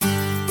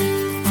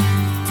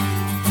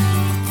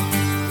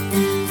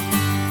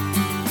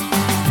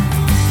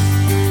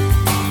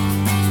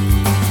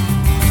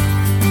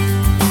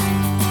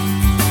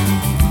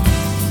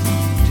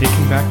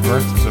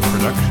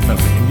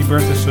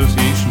Birth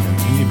Association and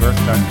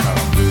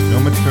IndieBirth.com. No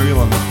material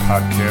on this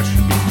podcast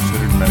should be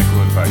considered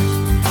medical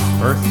advice.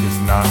 Birth is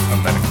not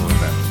a medical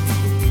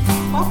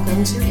event.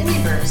 Welcome to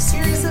IndieBirth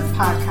series of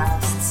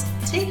podcasts,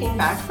 Taking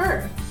Back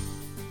Birth.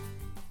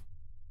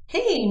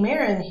 Hey,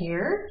 Maren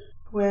here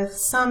with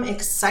some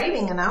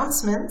exciting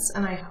announcements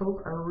and I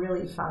hope a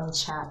really fun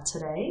chat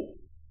today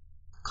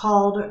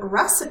called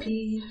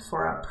Recipe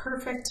for a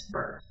Perfect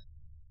Birth.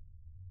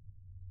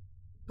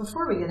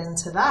 Before we get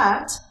into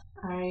that,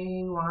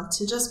 I want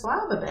to just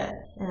blab a bit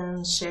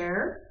and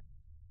share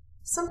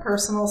some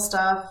personal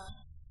stuff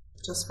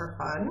just for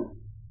fun.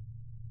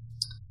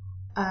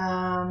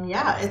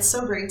 It's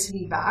so great to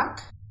be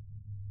back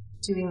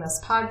doing this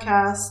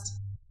podcast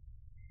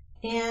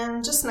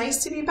and just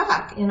nice to be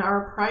back in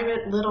our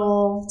private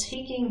little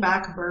Taking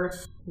Back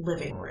Birth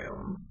living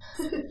room.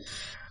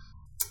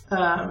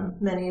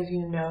 Many of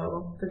you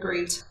know the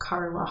great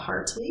Carla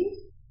Hartley,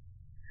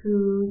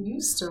 who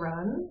used to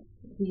run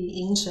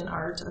the Ancient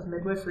Art of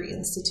Midwifery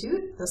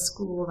Institute, the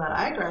school that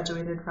I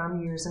graduated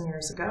from years and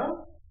years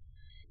ago.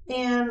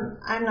 And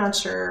I'm not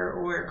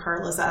sure where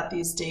Carla's at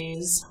these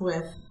days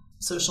with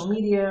social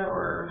media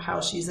or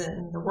how she's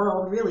in the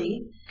world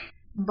really.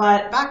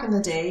 But back in the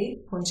day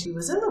when she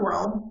was in the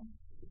world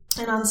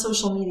and on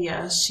social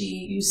media, she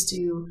used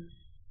to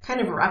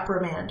kind of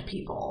reprimand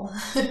people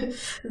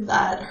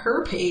that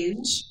her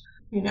page,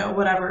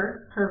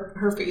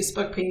 her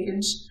Facebook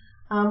page,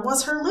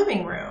 was her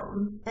living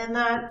room and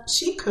that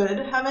she could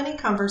have any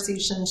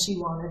conversation she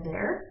wanted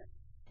there.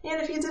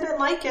 And if you didn't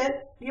like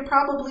it, you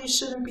probably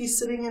shouldn't be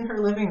sitting in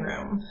her living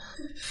room.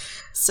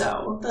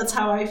 So that's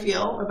how I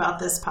feel about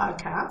this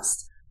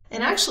podcast.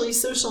 And actually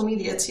social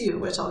media too,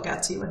 which I'll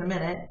get to in a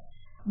minute.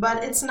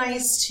 But it's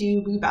nice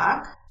to be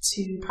back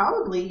to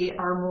probably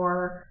our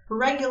more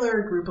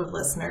regular group of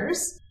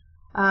listeners.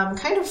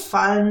 Kind of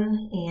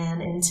fun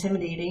and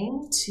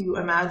intimidating to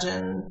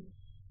imagine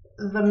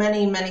the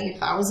many, many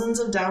thousands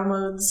of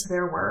downloads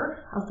there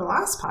were of the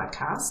last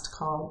podcast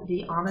called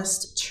The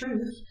Honest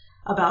Truth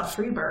About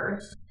Free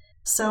Birth.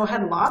 So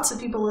had lots of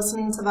people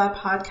listening to that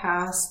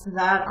podcast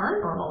that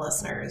aren't normal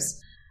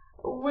listeners,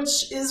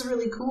 which is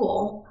really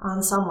cool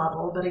on some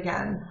level. But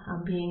again,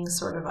 I'm being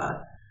sort of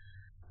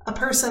a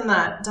person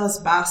that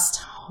does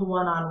best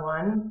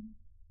one-on-one.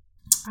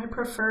 I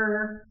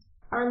prefer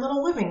our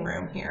little living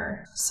room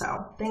here.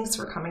 So thanks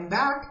for coming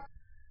back.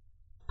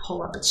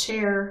 Pull up a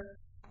chair,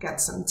 get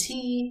some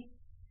tea,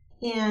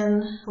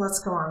 and let's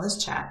go on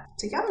this chat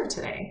together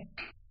today.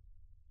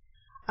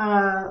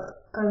 A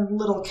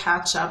little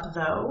catch up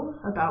though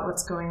about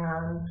what's going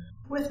on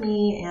with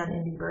me and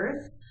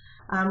IndieBirth.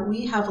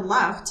 We have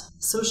left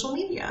social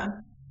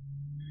media.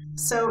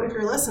 So if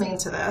you're listening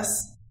to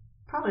this,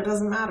 probably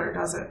doesn't matter,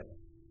 does it?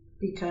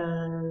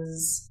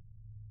 Because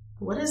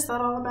what is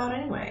that all about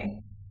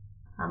anyway?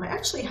 I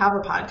actually have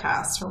a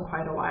podcast from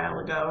quite a while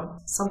ago,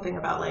 something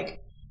about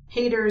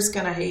haters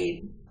gonna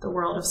hate the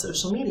world of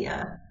social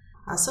media.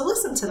 So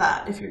listen to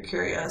that if you're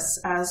curious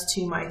as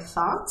to my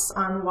thoughts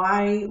on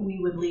why we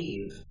would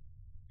leave.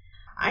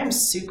 I'm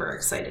super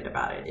excited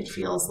about it. It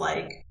feels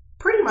like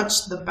pretty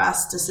much the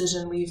best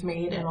decision we've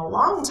made in a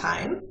long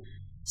time,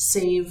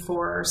 save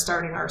for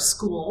starting our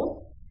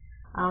school.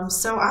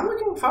 So I'm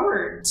looking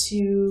forward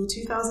to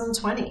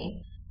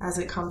 2020 as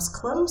it comes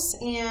close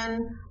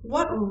and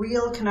what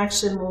real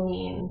connection will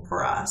mean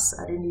for us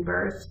at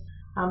IndieBirth.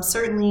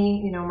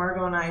 Certainly,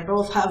 Margot and I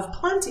both have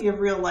plenty of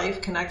real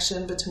life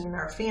connection between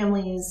our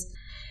families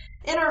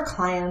and our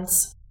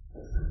clients.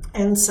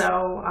 And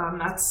so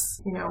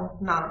that's,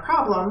 not a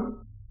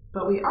problem.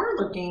 But we are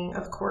looking,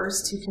 of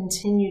course, to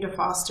continue to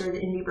foster the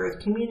IndieBirth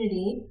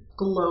community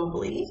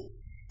globally.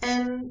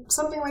 And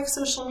something like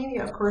social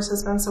media, of course,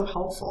 has been so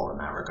helpful in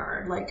that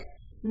regard.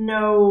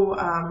 No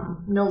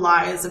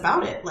lies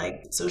about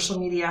it. Social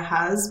media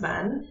has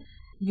been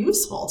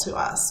useful to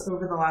us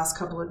over the last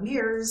couple of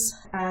years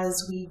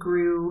as we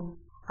grew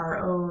our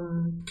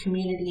own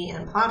community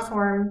and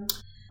platform.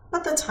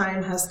 But the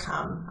time has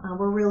come.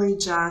 We're really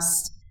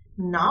just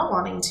not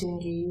wanting to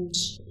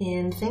engage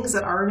in things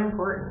that aren't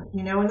important,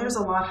 and there's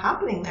a lot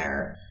happening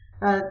there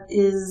that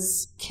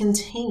is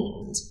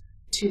contained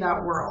to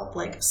that world.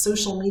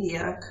 Social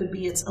media could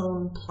be its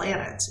own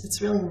planet.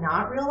 It's really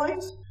not real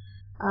life.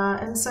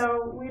 And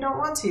so we don't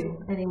want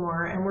to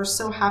anymore. And we're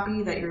so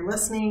happy that you're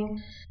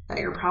listening, that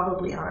you're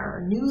probably on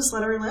our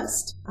newsletter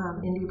list.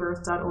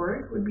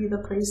 IndieBirth.org would be the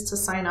place to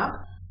sign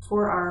up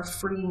for our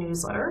free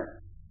newsletter.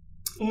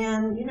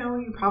 And,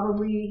 you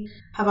probably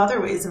have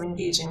other ways of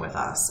engaging with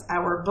us.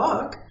 Our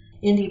book,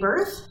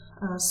 IndieBirth,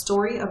 A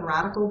Story of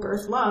Radical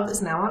Birth Love,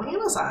 is now on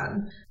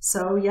Amazon.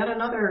 So yet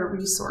another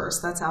resource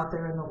that's out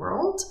there in the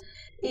world.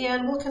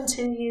 And we'll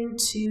continue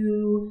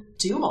to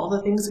do all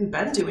the things we've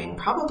been doing,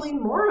 probably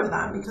more of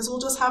them, because we'll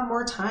just have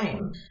more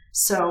time.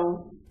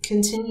 So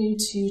continue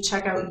to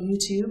check out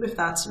YouTube if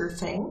that's your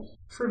thing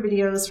for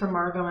videos from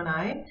Margot and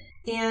I.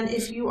 And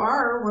if you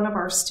are one of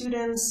our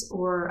students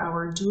or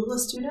our doula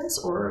students,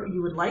 or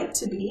you would like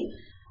to be,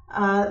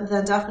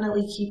 then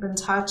definitely keep in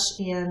touch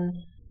and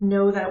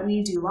know that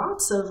we do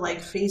lots of like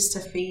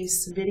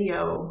face-to-face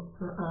video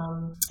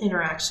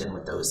interaction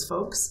with those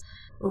folks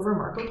over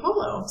Marco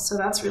Polo. So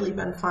that's really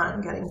been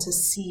fun, getting to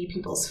see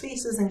people's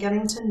faces and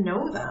getting to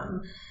know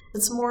them.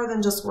 It's more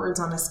than just words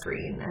on a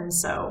screen. And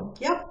so,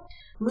 yep,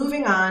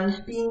 moving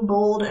on, being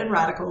bold and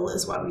radical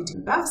is what we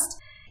do best.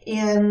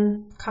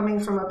 And coming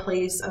from a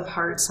place of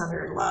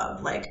heart-centered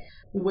love, like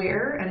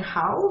where and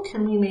how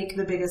can we make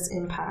the biggest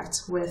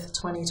impact with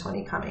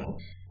 2020 coming?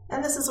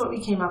 And this is what we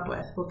came up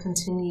with. We'll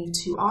continue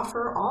to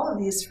offer all of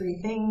these free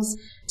things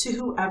to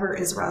whoever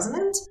is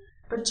resonant,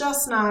 but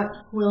just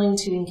not willing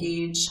to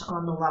engage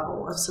on the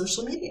level of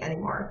social media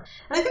anymore.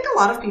 And I think a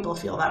lot of people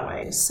feel that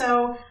way.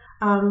 So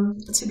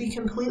to be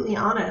completely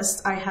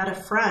honest, I had a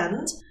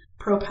friend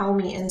propel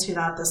me into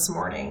that this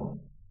morning.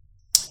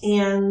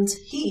 And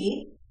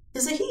he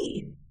is a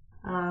he.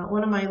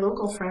 One of my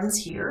local friends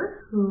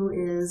here, who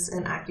is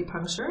an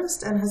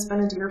acupuncturist and has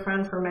been a dear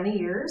friend for many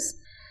years.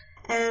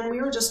 And we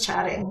were just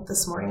chatting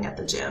this morning at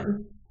the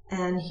gym,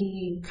 and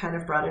he kind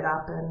of brought it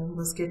up and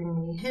was giving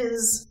me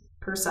his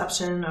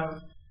perception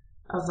of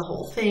the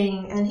whole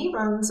thing. And he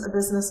runs a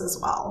business as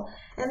well.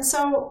 And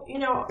so, you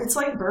know, it's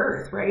like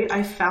birth, right?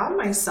 I found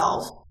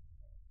myself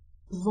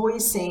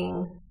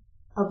voicing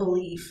a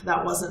belief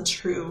that wasn't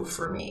true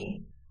for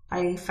me.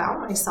 I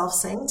found myself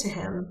saying to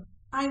him,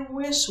 I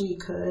wish we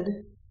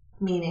could,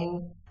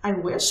 meaning I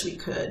wish we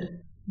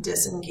could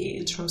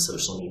disengage from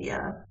social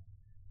media.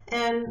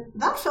 And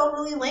that felt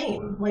really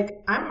lame. Like,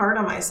 I'm hard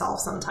on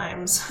myself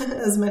sometimes,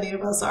 as many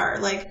of us are.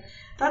 Like,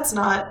 that's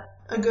not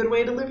a good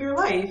way to live your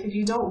life. If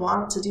you don't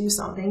want to do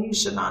something, you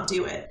should not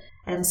do it.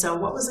 And so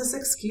what was this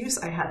excuse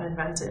I had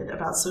invented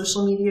about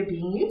social media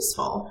being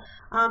useful?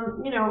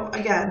 You know,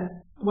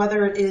 again,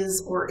 whether it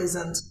is or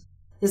isn't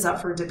is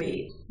up for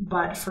debate.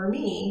 But for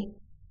me,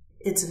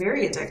 it's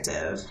very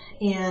addictive.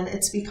 And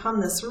it's become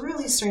this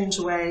really strange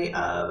way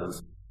of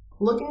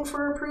looking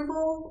for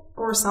approval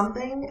or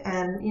something,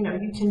 and you know,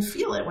 you can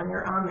feel it when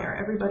you're on there.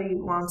 Everybody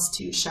wants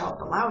to shout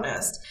the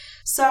loudest.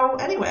 So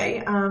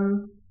anyway,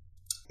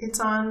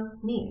 it's on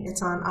me,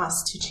 it's on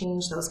us to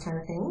change those kind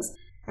of things,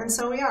 and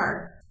so we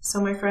are.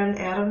 So my friend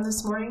Adam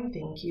this morning,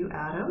 thank you,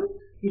 Adam.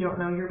 You don't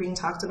know you're being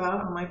talked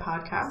about on my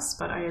podcast,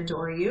 but I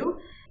adore you,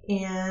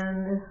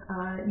 and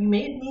you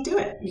made me do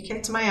it. You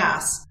kicked my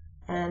ass,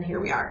 and here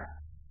we are.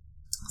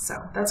 So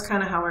that's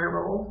kind of how I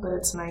roll, but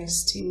it's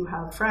nice to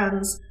have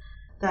friends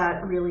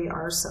that really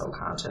are so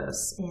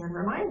conscious and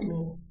remind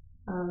me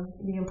of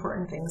the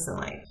important things in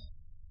life.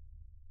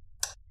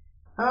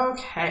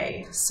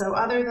 Okay, so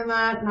other than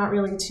that, not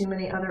really too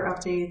many other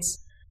updates.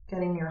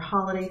 Getting your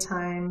holiday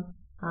time,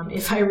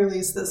 if I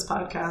release this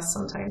podcast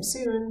sometime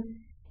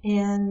soon.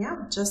 And yeah,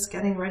 just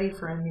getting ready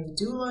for a new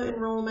doula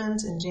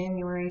enrollment in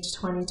January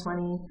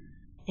 2020.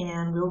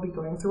 And we'll be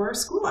going through our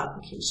school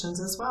applications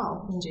as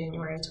well in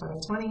January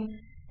 2020.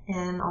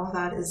 And all of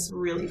that is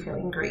really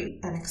feeling great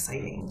and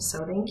exciting.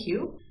 So thank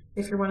you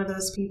if you're one of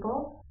those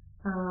people.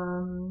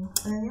 And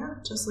yeah,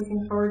 just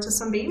looking forward to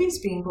some babies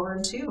being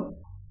born too.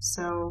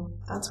 So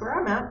that's where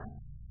I'm at.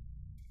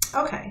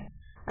 Okay,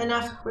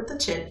 enough with the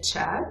chit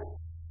chat.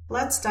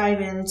 Let's dive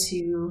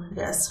into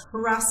this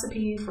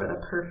recipe for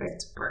the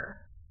perfect birth.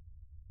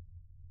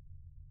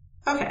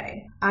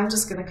 Okay, I'm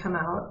just going to come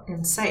out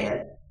and say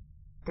it.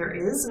 There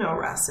is no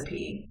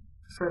recipe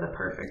for the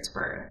perfect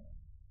birth.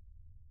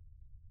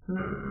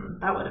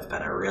 That would have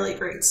been a really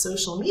great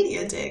social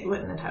media dig,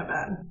 wouldn't it have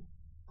been?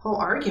 Whole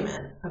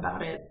argument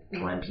about it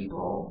when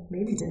people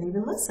maybe didn't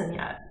even listen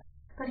yet.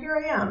 But here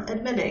I am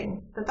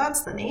admitting that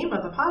that's the name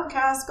of the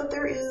podcast, but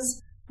there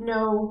is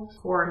no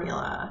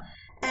formula.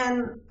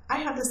 And I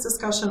have this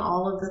discussion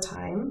all of the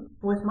time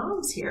with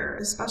moms here,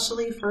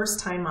 especially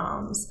first-time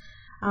moms.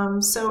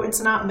 So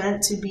it's not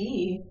meant to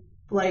be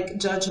like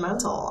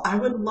judgmental. I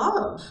would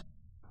love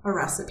a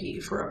recipe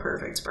for a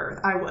perfect birth.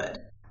 I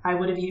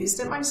would have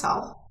used it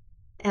myself,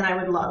 and I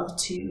would love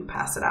to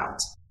pass it out.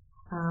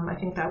 I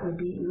think that would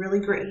be really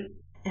great,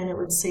 and it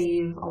would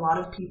save a lot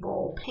of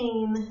people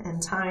pain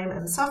and time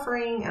and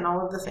suffering and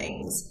all of the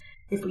things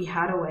if we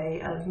had a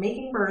way of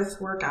making birth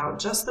work out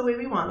just the way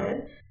we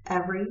wanted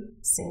every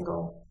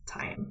single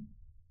time.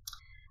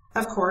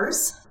 Of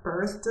course,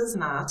 birth does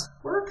not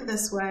work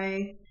this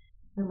way,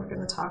 and we're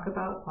going to talk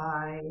about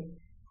why.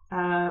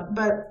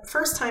 But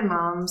first-time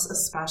moms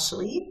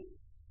especially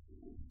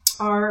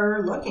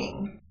are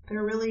looking.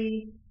 They're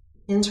really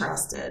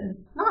interested.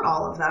 Not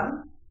all of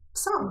them,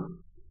 some.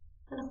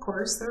 And of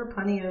course, there are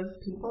plenty of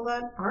people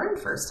that aren't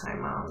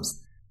first-time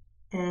moms.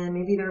 And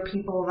maybe there are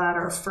people that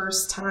are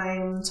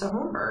first-time to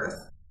home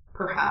birth,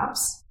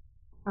 perhaps.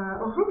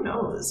 Or who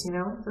knows, you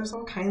know? There's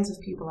all kinds of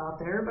people out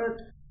there.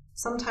 But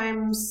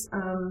sometimes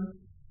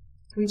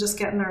we just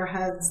get in our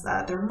heads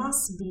that there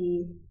must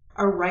be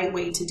a right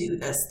way to do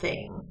this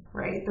thing,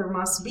 right? There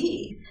must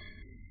be.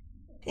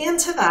 And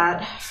to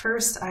that,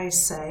 first I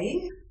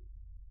say,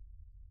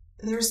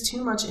 there's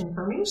too much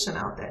information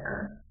out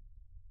there.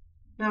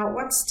 Now,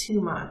 what's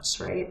too much,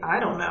 right? I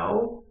don't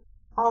know.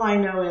 All I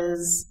know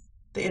is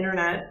the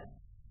internet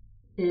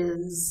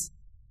is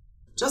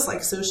just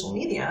like social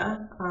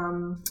media,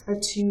 a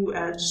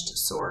two-edged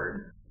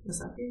sword. Is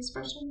that the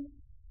expression?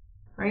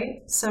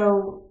 Right?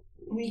 So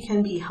we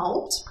can be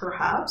helped,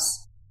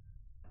 perhaps,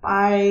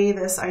 by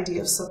this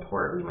idea of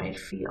support we might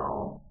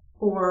feel.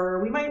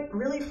 Or we might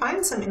really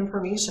find some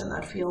information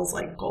that feels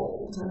like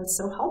gold, and it's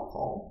so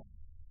helpful.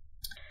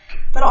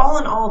 But all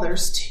in all,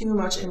 there's too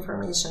much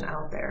information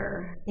out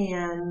there,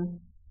 and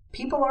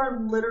people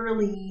are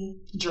literally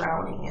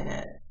drowning in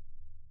it.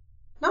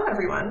 Not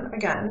everyone,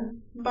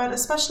 again, but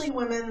especially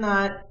women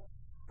that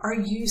are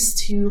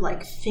used to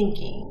like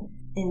thinking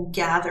and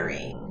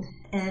gathering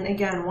and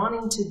again,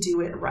 wanting to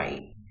do it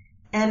right.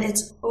 And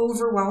it's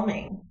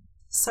overwhelming.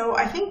 So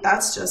I think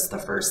that's just the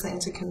first thing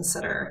to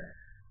consider.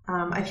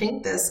 I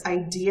think this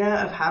idea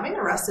of having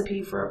a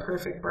recipe for a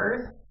perfect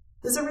birth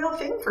is a real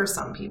thing for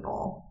some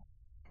people.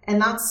 And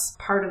that's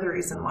part of the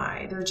reason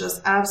why. They're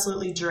just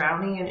absolutely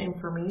drowning in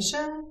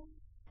information.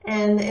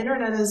 And the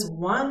internet is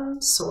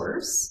one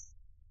source,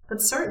 but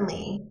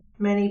certainly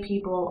many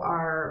people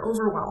are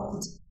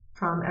overwhelmed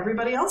from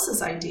everybody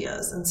else's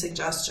ideas and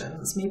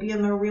suggestions, maybe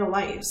in their real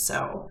life.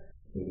 So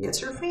maybe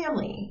it's your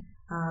family.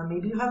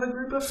 Maybe you have a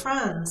group of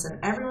friends and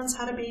everyone's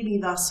had a baby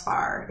thus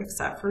far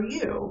except for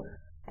you.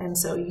 And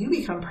so you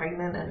become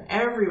pregnant and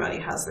everybody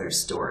has their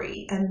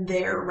story and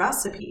their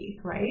recipe,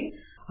 right?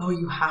 Oh,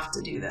 you have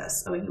to do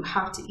this. Oh, you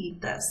have to eat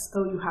this.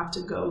 Oh, you have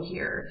to go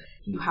here.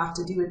 You have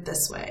to do it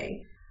this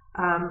way.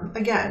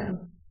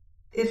 Again,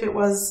 if it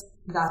was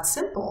that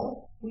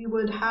simple, we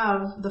would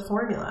have the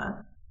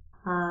formula.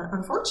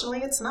 Unfortunately,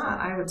 it's not,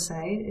 I would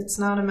say. It's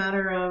not a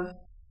matter of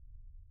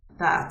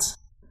that.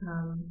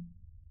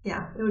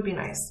 It would be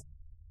nice.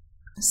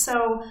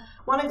 So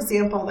one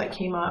example that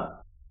came up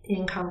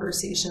in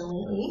conversation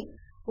lately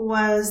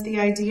was the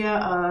idea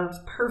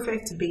of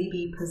perfect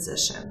baby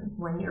position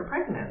when you're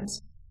pregnant,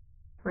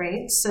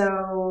 right?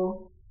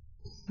 So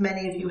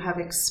many of you have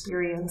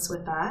experience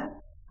with that.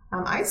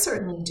 I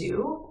certainly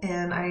do,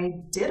 and I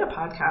did a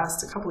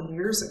podcast a couple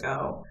years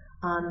ago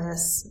on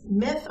this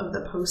myth of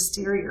the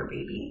posterior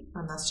baby,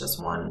 and that's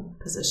just one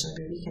position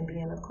a baby can be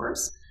in, of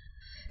course,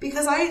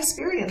 because I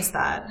experienced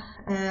that,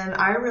 and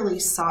I really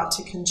sought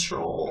to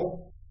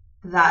control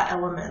that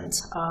element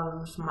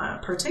of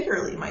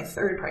particularly my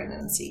third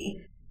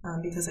pregnancy,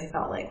 because I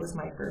felt like with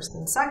my first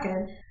and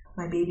second,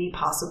 my baby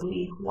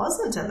possibly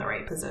wasn't in the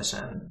right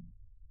position.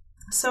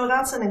 So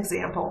that's an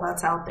example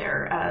that's out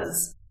there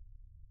as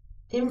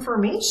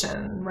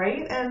information,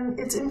 right? And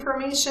it's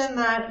information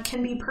that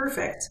can be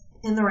perfect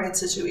in the right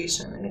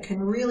situation, and it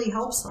can really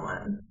help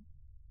someone.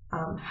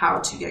 How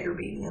to get your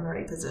baby in the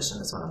right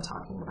position is what I'm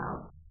talking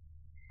about.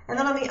 And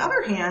then on the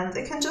other hand,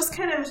 it can just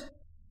kind of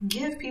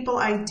give people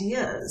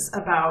ideas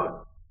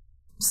about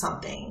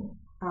something,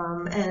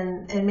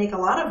 and make a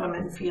lot of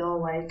women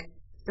feel like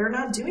they're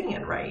not doing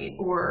it right,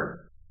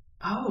 or,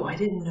 oh, I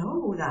didn't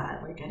know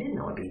that. Like, I didn't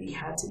know a baby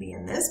had to be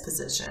in this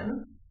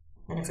position.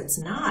 And if it's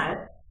not,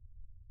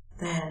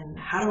 then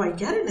how do I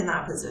get it in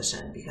that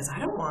position? Because I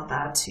don't want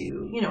that to,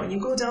 you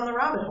go down the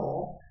rabbit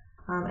hole.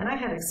 And I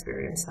had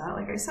experienced that,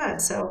 like I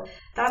said. So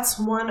that's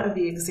one of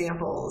the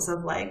examples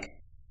of like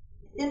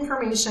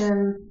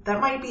information that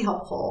might be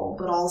helpful,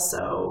 but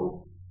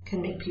also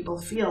can make people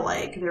feel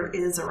like there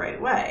is a right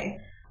way.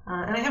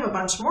 And I have a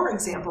bunch more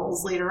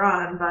examples later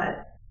on,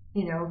 but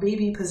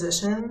baby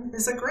position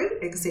is a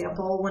great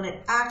example when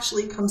it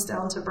actually comes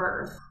down to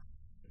birth,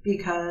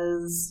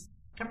 because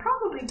it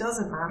probably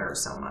doesn't matter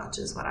so much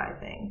is what I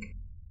think.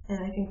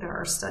 And I think there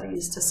are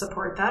studies to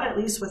support that, at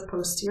least with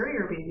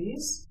posterior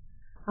babies.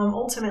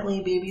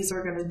 Ultimately, babies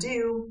are going to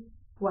do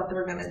what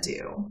they're going to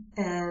do.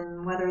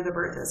 And whether the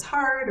birth is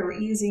hard or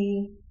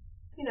easy,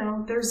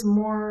 there's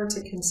more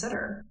to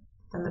consider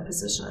than the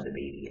position of the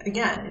baby.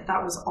 Again, if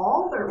that was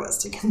all there was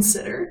to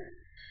consider,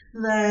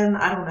 then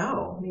I don't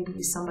know,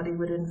 maybe somebody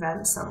would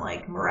invent some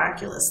like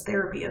miraculous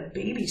therapy of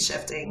baby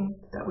shifting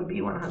that would be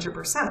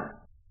 100%.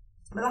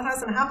 But that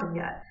hasn't happened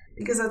yet,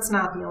 because that's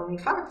not the only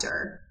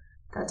factor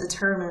that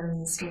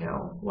determines,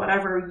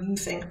 whatever you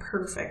think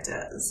perfect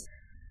is.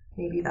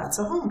 Maybe that's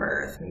a home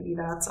birth. Maybe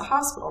that's a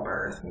hospital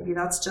birth. Maybe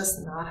that's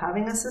just not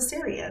having a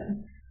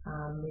cesarean.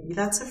 Maybe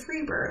that's a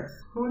free birth.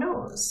 Who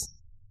knows?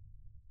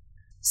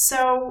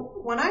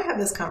 So when I have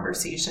this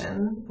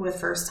conversation with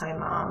first-time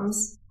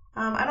moms,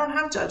 I don't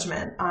have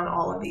judgment on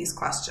all of these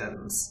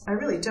questions. I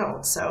really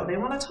don't. So they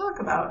want to talk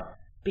about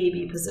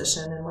baby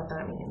position and what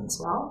that means.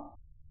 Well,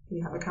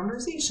 we have a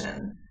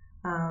conversation.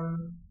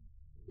 And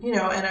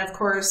of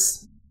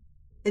course,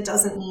 it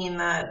doesn't mean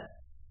that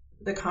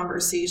the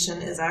conversation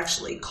is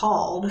actually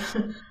called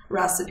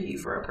Recipe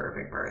for a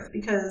Perfect Birth,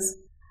 because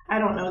I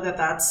don't know that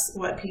that's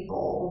what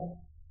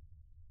people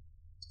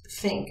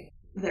think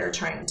they're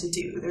trying to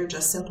do. They're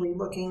just simply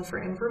looking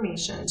for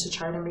information to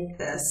try to make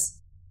this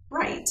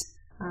right,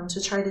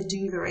 to try to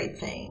do the right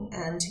thing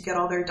and to get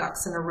all their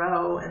ducks in a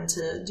row and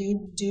to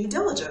do due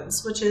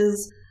diligence, which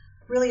is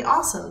really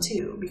awesome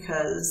too,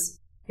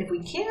 because if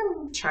we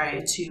can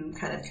try to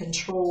kind of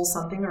control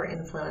something or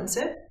influence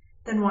it,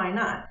 then why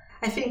not?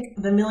 I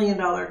think the $1 million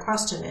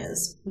question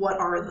is, what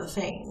are the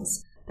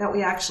things that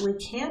we actually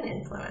can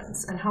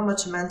influence, and how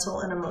much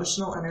mental and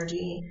emotional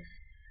energy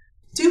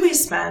do we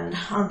spend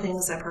on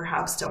things that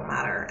perhaps don't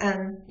matter?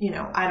 And,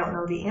 I don't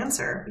know the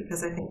answer,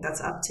 because I think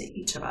that's up to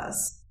each of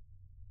us.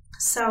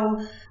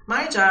 So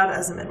my job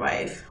as a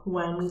midwife,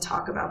 when we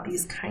talk about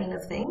these kind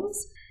of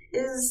things,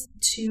 is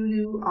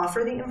to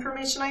offer the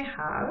information I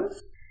have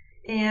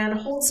and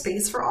hold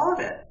space for all of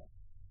it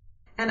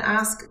and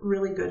ask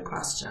really good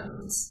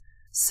questions.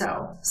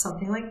 So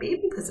something like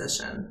baby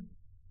position,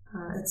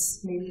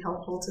 it's maybe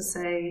helpful to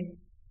say,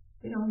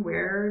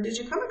 where did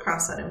you come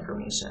across that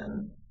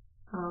information?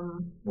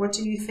 What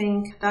do you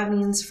think that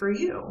means for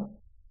you?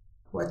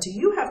 What do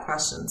you have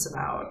questions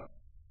about?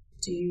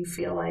 Do you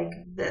feel like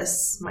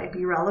this might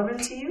be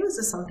relevant to you? Is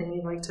this something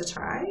you'd like to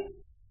try?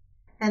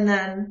 And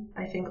then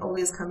I think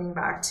always coming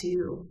back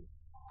to,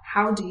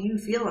 how do you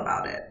feel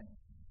about it?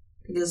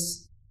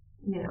 Because,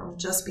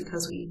 just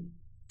because we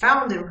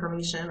found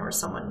information or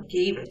someone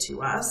gave it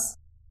to us,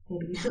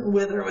 maybe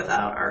with or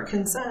without our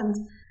consent,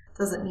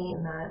 doesn't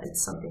mean that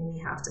it's something we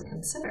have to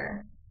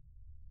consider.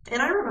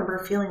 And I remember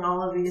feeling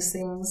all of these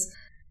things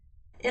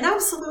in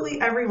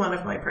absolutely every one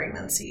of my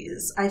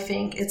pregnancies. I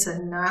think it's a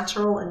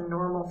natural and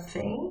normal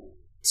thing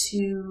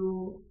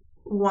to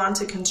want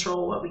to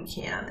control what we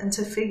can and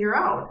to figure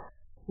out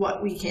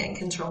what we can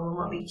control and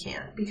what we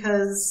can't.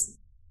 Because,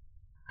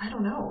 I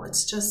don't know, it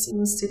just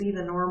seems to be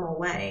the normal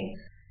way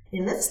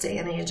in this day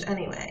and age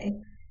anyway.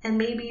 And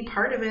maybe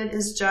part of it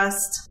is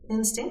just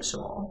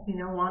instinctual,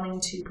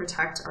 wanting to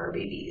protect our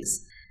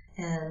babies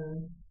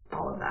and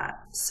all of that.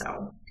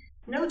 So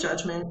no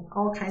judgment,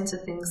 all kinds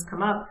of things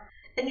come up.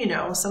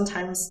 And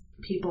sometimes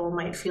people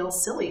might feel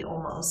silly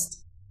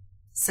almost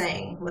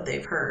saying what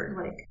they've heard,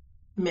 like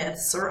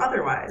myths or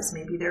otherwise.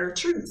 Maybe they're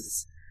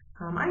truths.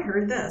 I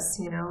heard this,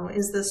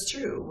 is this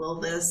true? Will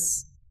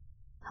this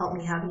help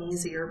me have an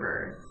easier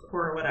birth,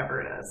 or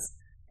whatever it is?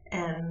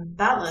 And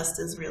that list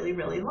is really,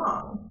 really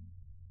long.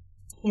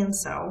 And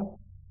so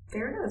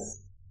there it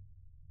is.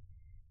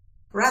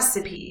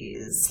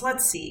 Recipes.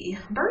 Let's see.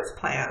 Birth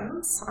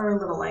plans are a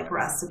little like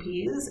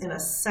recipes in a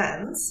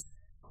sense,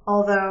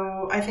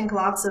 although I think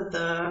lots of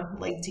the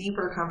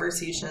deeper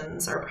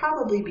conversations are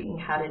probably being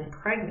had in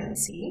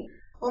pregnancy,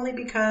 only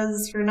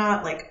because you're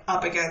not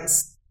up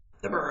against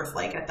the birth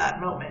at that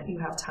moment. You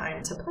have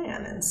time to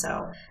plan. And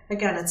so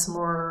again, it's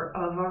more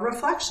of a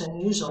reflection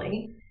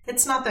usually.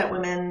 It's not that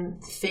women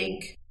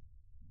think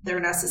there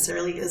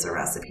necessarily is a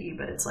recipe,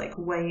 but it's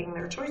weighing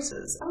their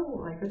choices.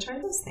 Oh, I could try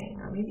this thing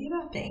or maybe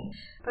that thing.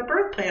 But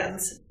birth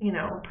plans,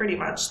 pretty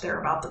much they're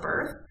about the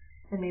birth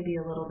and maybe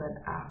a little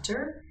bit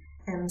after.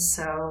 And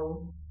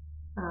so,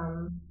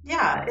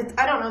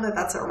 I don't know that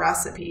that's a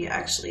recipe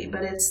actually,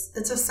 but it's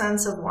a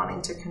sense of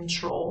wanting to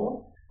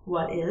control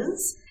what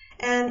is.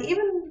 And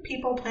even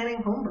people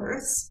planning home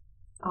births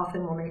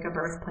often will make a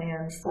birth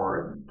plan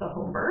for the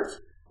home birth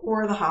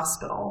or the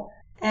hospital.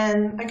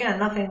 And again,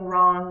 nothing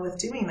wrong with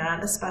doing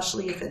that,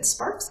 especially if it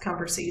sparks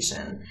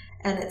conversation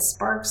and it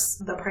sparks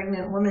the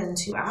pregnant woman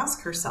to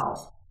ask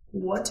herself,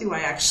 what do I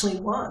actually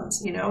want?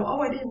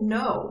 I didn't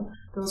know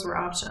those were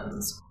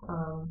options.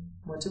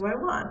 What do I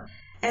want?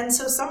 And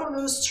so some of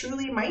those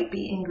truly might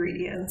be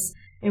ingredients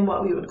in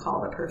what we would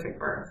call the perfect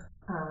birth.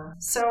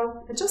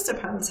 So it just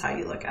depends how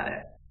you look at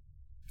it.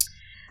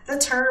 The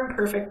term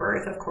perfect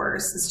birth, of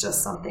course, is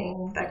just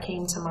something that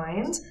came to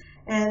mind.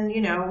 And,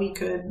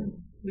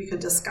 we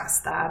could discuss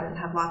that and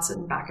have lots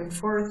of back and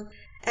forth.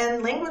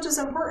 And language is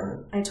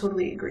important. I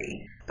totally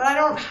agree. But I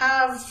don't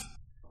have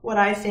what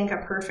I think a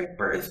perfect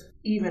birth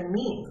even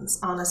means,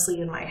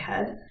 honestly, in my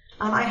head.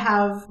 I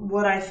have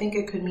what I think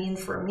it could mean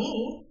for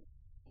me.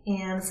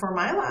 And for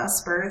my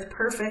last birth,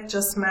 perfect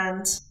just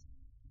meant,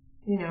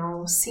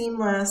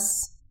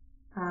 seamless,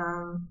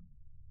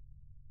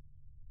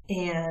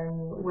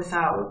 and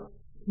without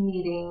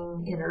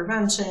needing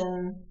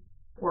intervention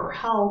or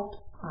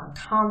help,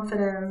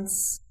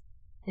 confidence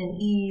and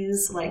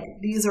ease.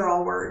 These are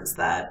all words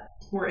that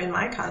were in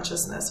my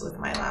consciousness with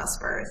my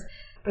last birth.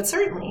 But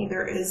certainly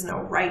there is no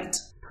right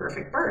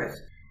perfect birth.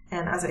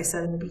 And as I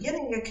said in the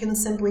beginning, it can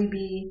simply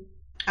be,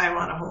 I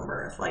want a home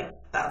birth.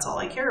 That's all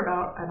I care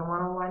about. I don't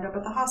want to wind up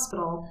at the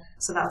hospital.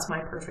 So that's my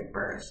perfect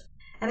birth.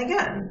 And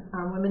again,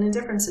 women in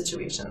different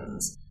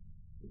situations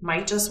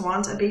might just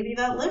want a baby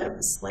that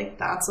lives.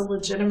 That's a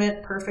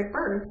legitimate perfect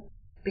birth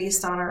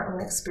based on our own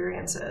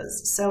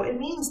experiences. So it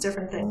means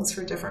different things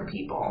for different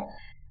people.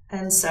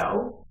 And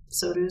so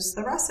does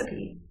the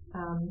recipe.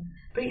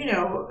 But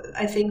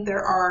I think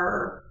there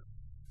are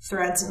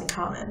threads in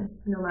common,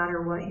 no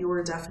matter what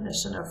your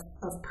definition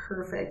of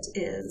perfect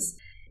is.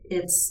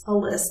 It's a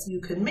list you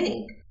can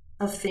make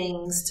of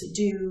things to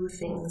do,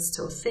 things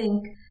to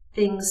think,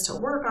 things to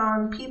work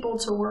on, people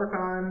to work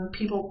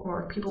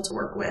to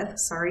work with,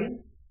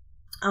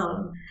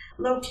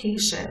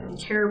 location,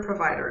 care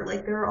provider.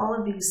 There are all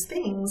of these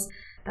things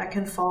that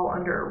can fall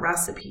under a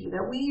recipe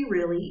that we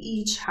really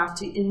each have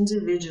to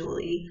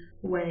individually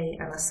weigh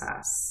and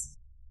assess.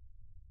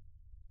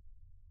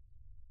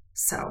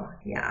 So,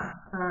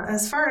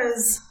 as far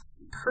as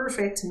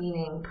perfect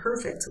meaning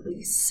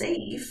perfectly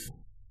safe,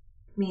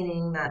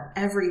 meaning that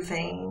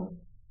everything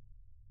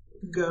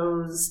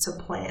goes to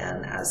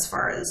plan as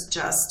far as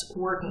just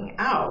working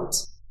out.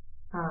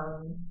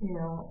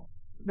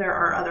 There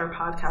are other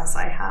podcasts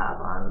I have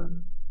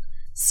on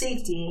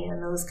safety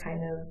and those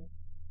kind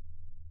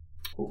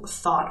of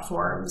thought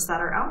forms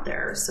that are out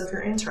there. So if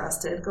you're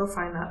interested, go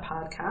find that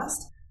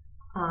podcast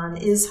on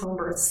is home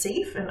birth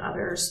safe and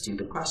other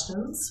stupid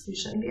questions we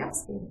shouldn't be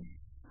asking.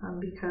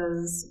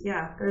 Because,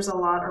 there's a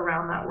lot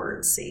around that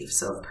word safe.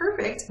 So if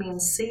perfect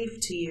means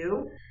safe to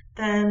you,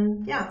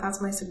 then,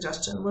 that's my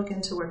suggestion. Look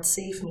into what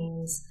safe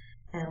means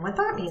and what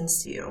that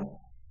means to you.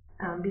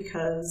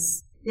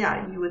 Because,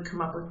 you would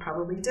come up with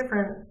probably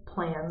different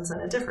plans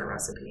and a different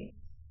recipe.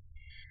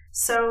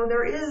 So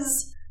there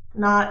is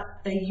not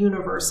a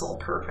universal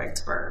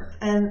perfect birth.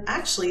 And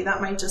actually,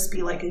 that might just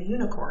be like a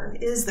unicorn.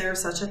 Is there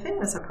such a thing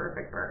as a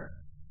perfect birth?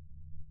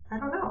 I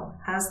don't know.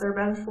 Has there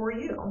been for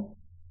you?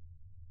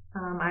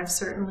 I've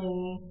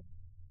certainly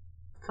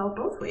felt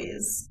both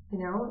ways.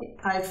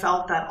 I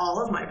felt that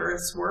all of my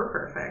births were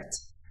perfect,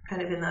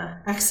 kind of in the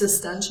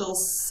existential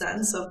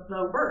sense of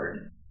the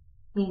word,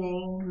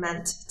 meaning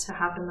meant to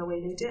happen the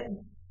way they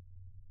did,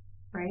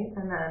 right?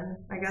 And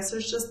then I guess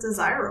there's just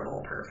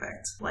desirable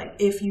perfect, like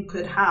if you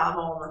could have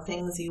all the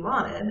things you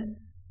wanted,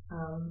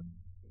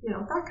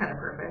 that kind of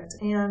perfect.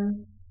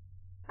 And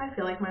I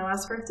feel like my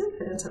last birth did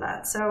fit into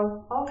that.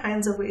 So all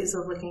kinds of ways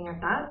of looking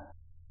at that.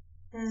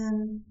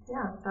 And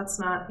that's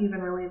not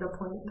even really the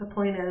point. The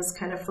point is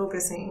kind of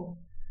focusing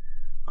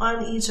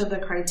on each of the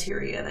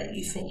criteria that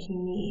you think you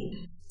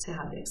need to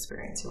have the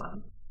experience you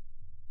want.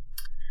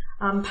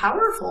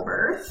 Powerful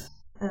birth,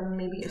 and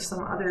maybe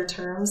some other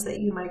terms that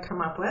you might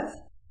come up with,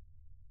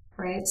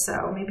 right?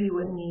 So maybe you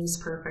wouldn't use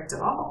perfect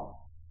at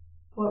all.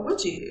 What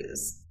would you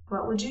use?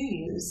 What would you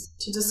use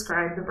to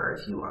describe the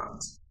birth you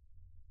want?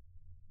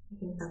 I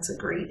think that's a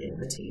great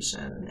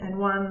invitation, and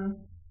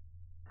one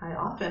I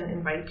often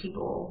invite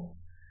people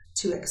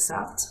to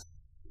accept,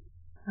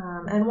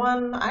 and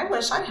one I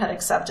wish I had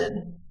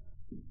accepted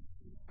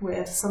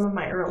with some of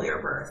my earlier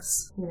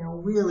births,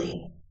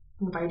 really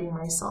inviting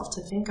myself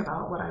to think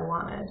about what I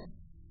wanted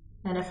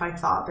and if I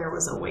thought there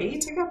was a way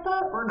to get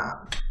that or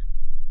not.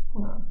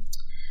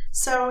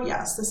 So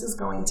yes, this is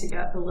going to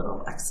get a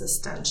little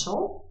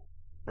existential,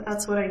 but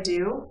that's what I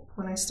do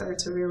when I start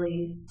to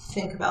really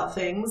think about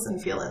things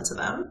and feel into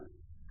them.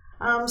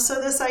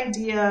 So this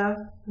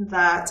idea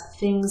that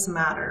things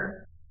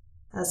matter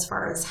as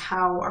far as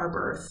how our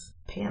birth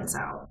pans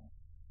out.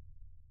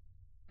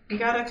 You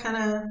gotta kind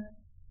of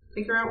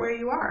figure out where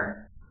you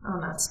are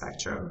on that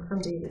spectrum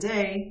from day to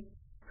day,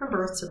 from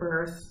birth to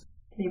birth,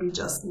 maybe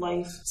just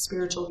life,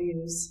 spiritual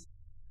views.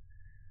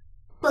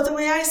 But the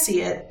way I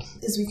see it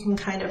is we can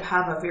kind of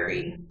have a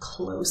very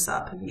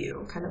close-up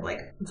view, kind of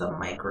like the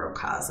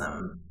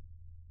microcosm.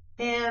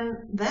 And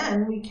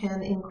then we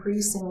can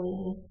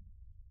increasingly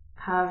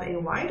have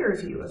a wider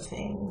view of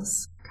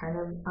things, kind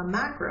of a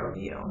macro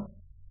view.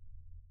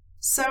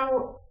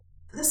 So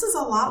this is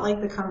a lot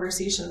like the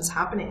conversations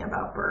happening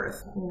about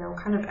birth,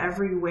 kind of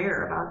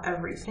everywhere about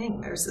everything.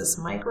 There's this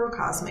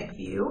microcosmic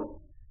view,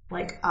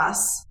 like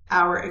us,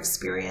 our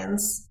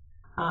experience,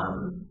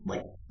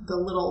 like the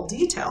little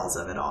details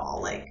of it all,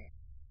 like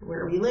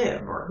where we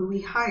live or who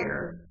we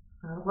hire,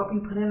 what we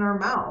put in our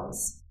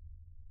mouths.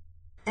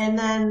 And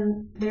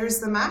then there's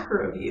the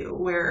macro view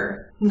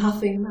where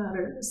nothing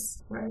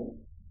matters, right?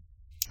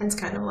 It's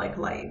kind of like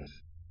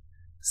life.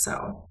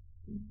 So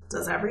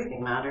does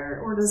everything matter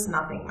or does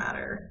nothing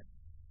matter?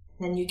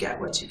 And you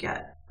get what you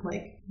get.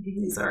 Like,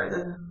 these are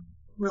the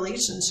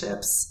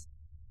relationships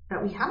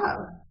that we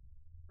have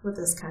with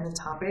this kind of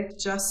topic,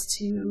 just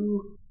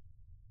to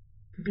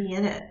be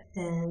in it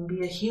and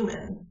be a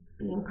human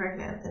being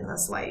pregnant in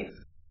this life.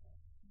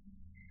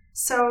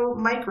 So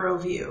micro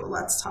view,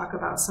 let's talk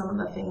about some of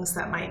the things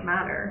that might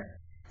matter.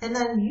 And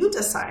then you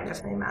decide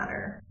if they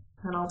matter.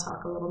 And I'll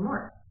talk a little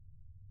more.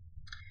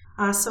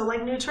 So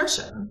like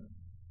nutrition.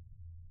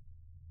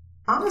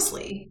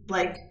 Honestly,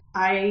 like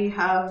I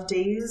have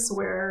days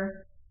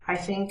where I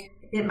think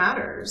it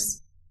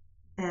matters.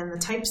 And the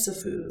types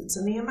of foods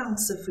and the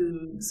amounts of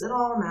foods, it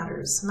all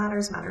matters.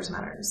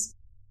 Matters.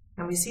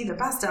 And we see the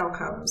best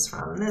outcomes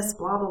from this,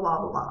 blah, blah, blah,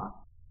 blah, blah.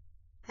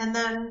 And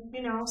then,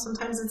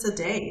 sometimes it's a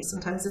day.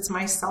 Sometimes it's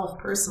myself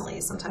personally.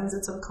 Sometimes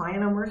it's a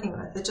client I'm working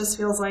with. It just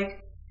feels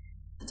like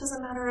it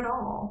doesn't matter at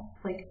all.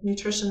 Like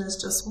nutrition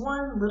is just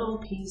one little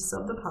piece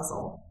of the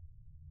puzzle.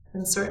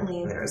 And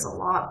certainly there's a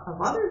lot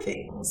of other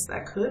things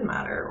that could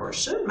matter or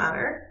should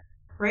matter,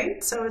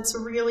 right? So it's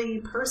really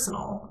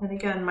personal. And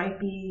again, might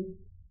be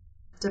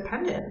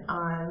dependent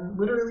on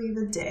literally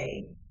the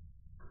day.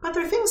 But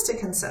there are things to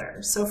consider.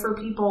 So for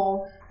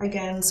people,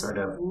 again, sort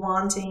of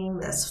wanting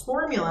this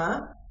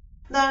formula,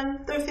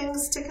 then there are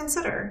things to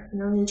consider.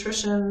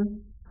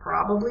 Nutrition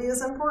probably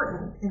is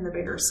important in the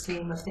bigger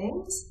scheme of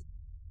things.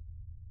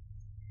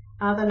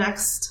 The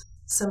next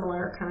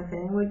similar kind of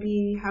thing would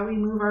be how we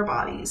move our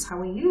bodies, how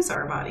we use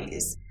our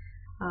bodies.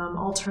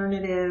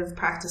 Alternative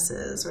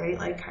practices, right?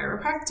 Like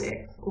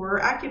chiropractic or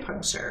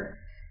acupuncture.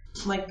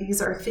 Like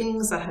these are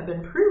things that have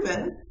been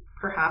proven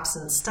perhaps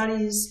in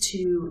studies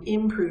to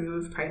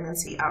improve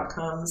pregnancy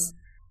outcomes.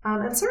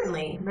 And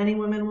certainly many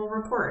women will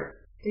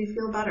report they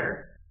feel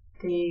better.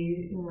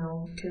 They,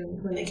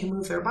 when they can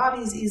move their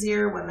bodies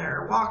easier, when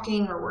they're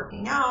walking or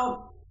working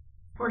out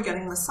or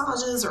getting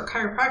massages or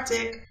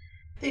chiropractic,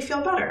 they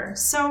feel better.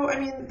 So,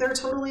 they're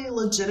totally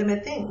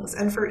legitimate things.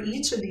 And for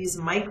each of these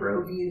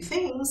micro view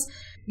things,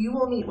 you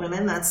will meet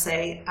women that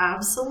say,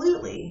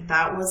 absolutely,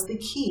 that was the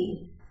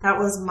key. That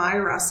was my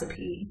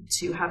recipe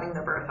to having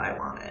the birth I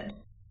wanted.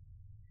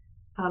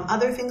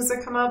 Other things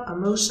that come up,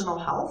 emotional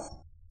health,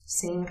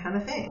 same kind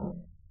of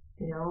thing.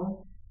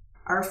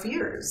 Our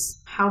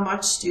fears, how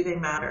much do they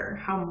matter?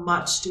 How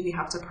much do we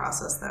have to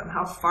process them?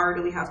 How far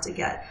do we have to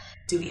get?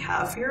 Do we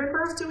have fear in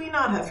birth? Do we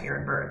not have fear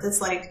in birth?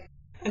 It's like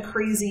a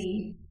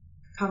crazy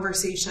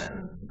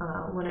conversation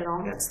when it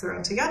all gets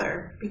thrown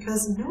together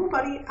because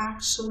nobody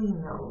actually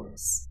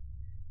knows.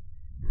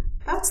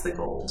 That's the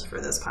gold for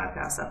this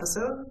podcast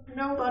episode.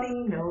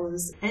 Nobody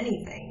knows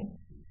anything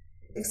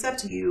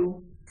except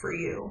you, for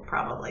you,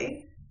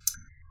 probably.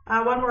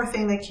 One more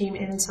thing that came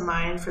into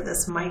mind for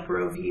this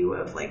micro view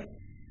of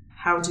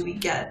how do we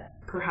get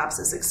perhaps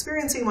this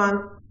experiencing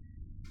one,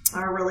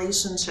 our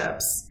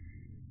relationships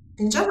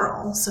in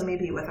general. So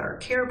maybe with our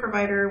care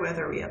provider,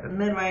 whether we have a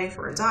midwife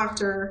or a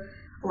doctor,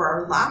 or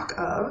our lack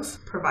of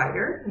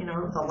provider,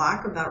 the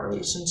lack of that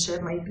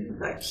relationship might be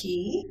the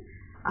key.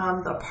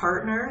 The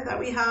partner that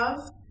we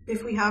have,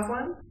 if we have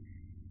one.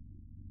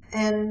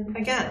 And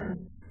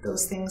again,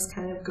 those things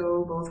kind of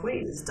go both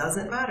ways.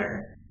 Doesn't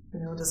matter.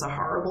 Does a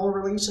horrible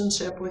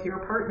relationship with your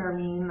partner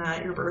mean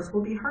that your birth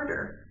will be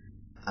harder?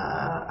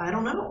 I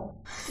don't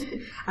know.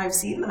 I've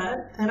seen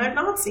that and I've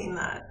not seen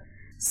that.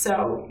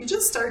 So you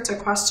just start to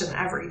question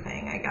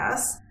everything, I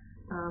guess,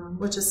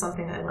 which is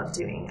something I love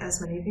doing, as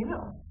many of you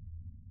know.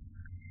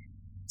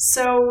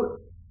 So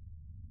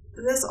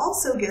this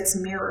also gets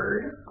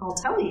mirrored, I'll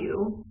tell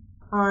you,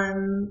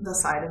 on the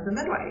side of the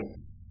midwife,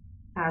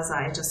 as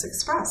I just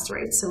expressed,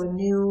 right? So a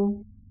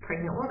new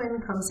pregnant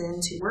woman comes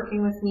into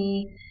working with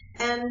me,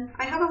 and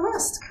I have a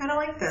list kind of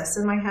like this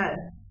in my head,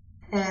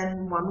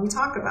 and one we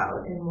talk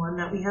about, and one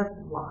that we have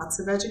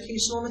lots of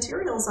educational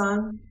materials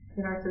on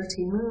in our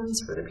 13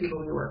 Moons for the people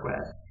we work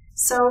with.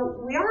 So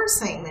we are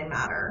saying they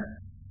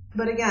matter,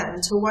 but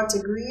again, to what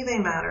degree they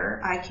matter,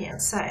 I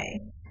can't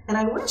say. And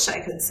I wish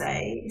I could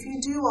say, if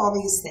you do all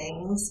these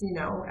things,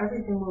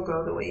 everything will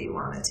go the way you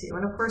want it to.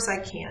 And of course I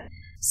can't.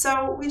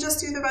 So we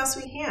just do the best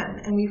we can,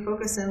 and we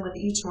focus in with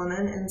each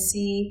woman and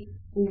see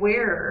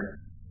where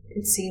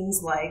it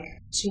seems like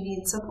she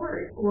needs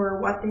support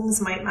or what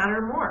things might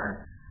matter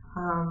more.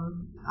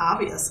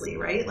 Obviously,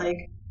 right?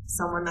 Like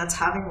someone that's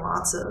having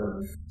lots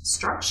of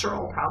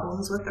structural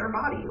problems with their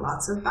body,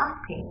 lots of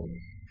back pain.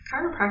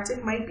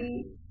 Chiropractic might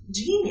be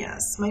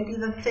genius, might be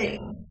the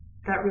thing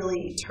that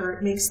really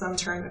makes them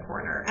turn the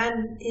corner,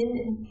 and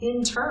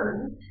in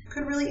turn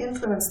could really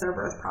influence their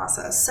birth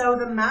process. So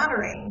the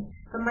mattering,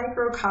 the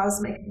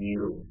microcosmic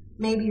view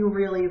may be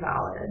really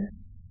valid.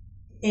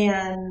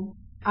 And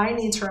I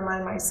need to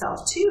remind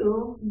myself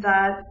too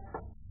that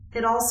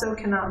it also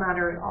cannot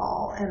matter at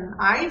all. And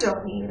I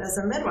don't need, as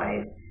a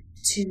midwife,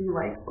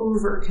 to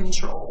over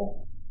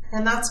control.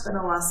 And that's been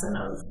a lesson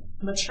of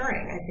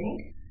maturing, I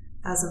think,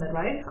 as a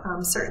midwife.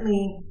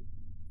 Certainly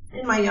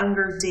in my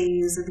younger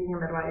days of being a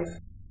midwife,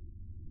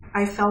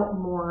 I felt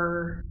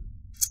more,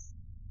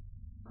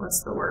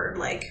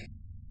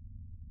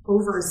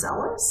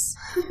 overzealous,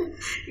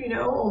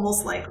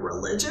 almost like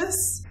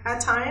religious at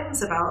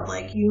times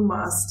about you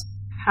must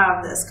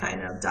have this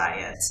kind of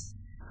diet.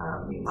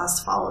 You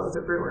must follow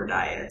the brewer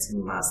diet.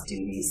 You must do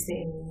these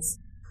things,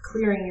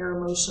 clearing your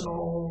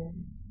emotional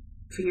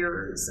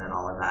fears and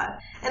all of that.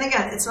 And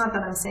again, it's not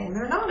that I'm saying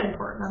they're not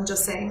important. I'm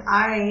just saying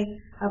I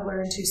have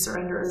learned to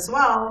surrender as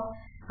well.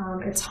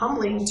 It's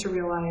humbling to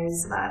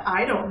realize that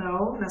I don't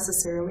know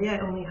necessarily. I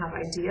only have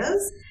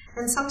ideas.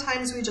 And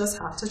sometimes we just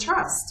have to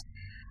trust.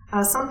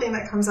 Something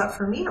that comes up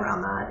for me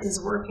around that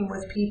is working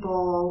with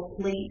people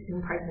late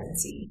in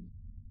pregnancy.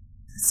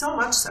 So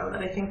much so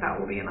that I think that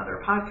will be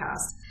another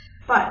podcast.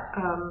 But,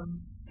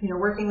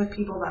 working with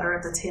people that are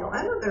at the tail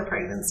end of their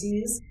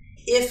pregnancies,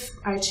 if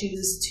I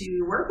choose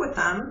to work with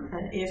them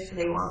and if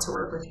they want to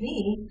work with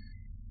me,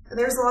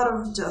 there's a lot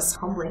of just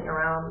humbling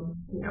around,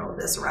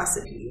 this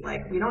recipe.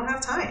 We don't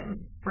have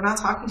time. We're not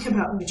talking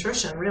about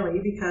nutrition really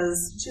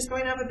because she's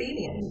going to have a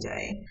baby any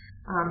day,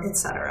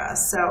 etc.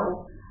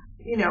 So,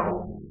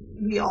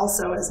 we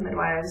also as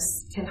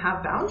midwives can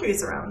have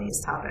boundaries around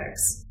these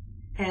topics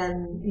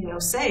and,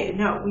 say,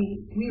 no,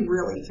 we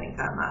really think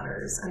that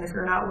matters. And if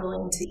you're not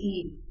willing to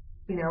eat,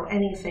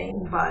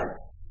 anything but,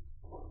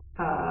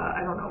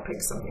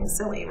 pick something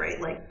silly,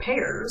 right? Like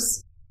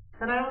pears,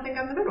 then I don't think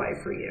I'm the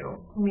midwife for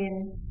you.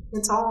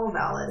 It's all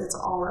valid. It's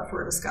all up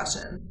for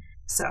discussion.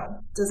 So,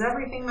 does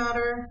everything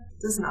matter?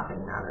 Does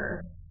nothing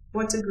matter?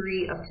 What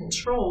degree of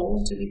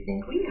control do we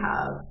think we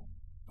have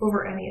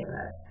over any of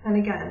it? And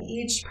again,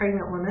 each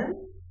pregnant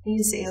woman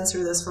needs to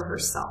answer this for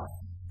herself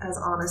as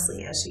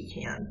honestly as she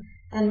can.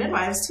 And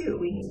midwives too,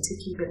 we need to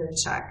keep it in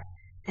check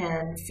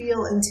and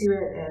feel into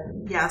it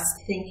and yes,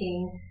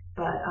 thinking,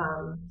 but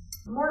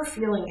more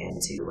feeling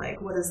into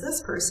like, what does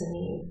this person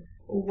need?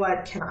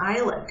 What can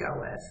I let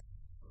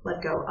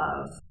go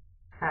of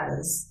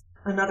as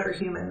another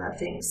human that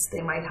thinks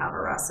they might have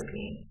a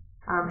recipe?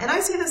 And I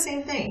say the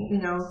same thing,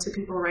 to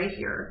people right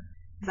here,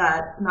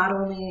 that not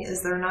only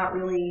is there not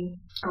really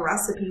a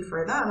recipe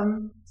for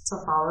them to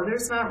follow,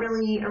 there's not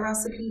really a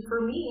recipe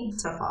for me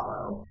to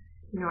follow.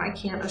 I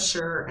can't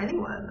assure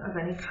anyone of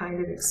any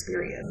kind of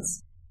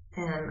experience.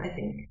 And I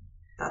think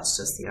that's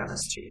just the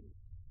honest truth.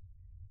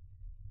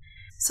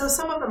 So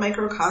some of the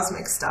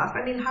microcosmic stuff,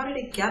 how did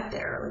it get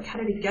there? Like, how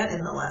did it get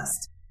in the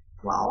list?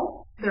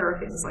 Well, there are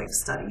things like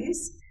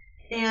studies,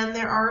 and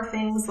there are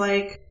things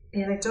like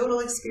anecdotal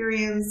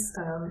experience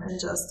and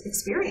just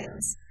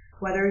experience.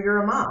 Whether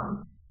you're a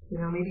mom,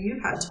 maybe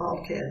you've had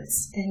 12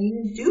 kids, and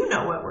you do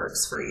know what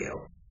works for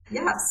you.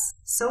 Yes,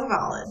 so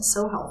valid,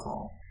 so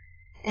helpful.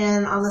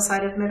 And on the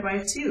side of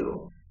midwife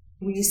too,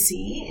 we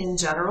see in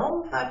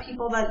general that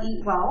people that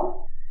eat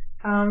well,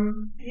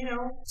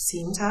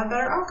 seem to have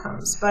better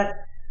outcomes. But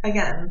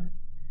again,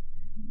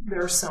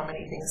 there are so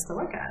many things to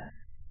look at.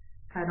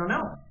 I don't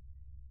know.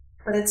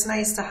 But it's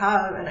nice to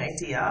have an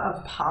idea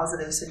of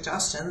positive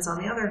suggestions on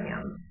the other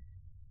hand.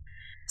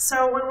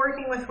 So when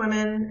working with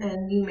women,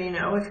 and you may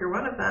know if you're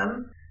one of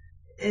them,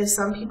 if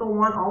some people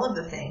want all of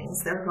the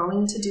things, they're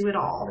going to do it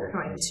all. They're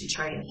going to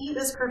try and eat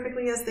as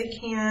perfectly as they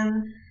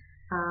can.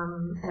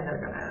 And they're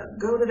going to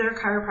go to their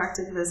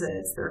chiropractic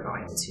visits. They're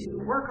going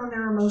to work on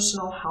their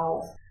emotional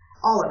health,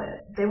 all of it.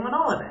 They want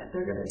all of it.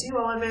 They're going to do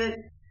all of it,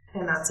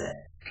 and that's it.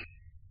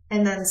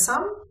 And then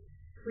some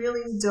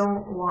really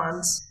don't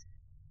want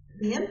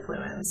the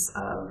influence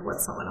of what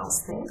someone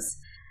else thinks,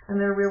 and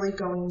they're really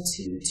going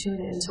to tune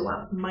into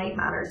what might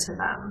matter to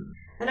them.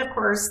 And of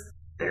course,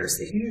 there's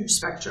the huge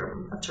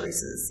spectrum of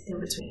choices in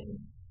between.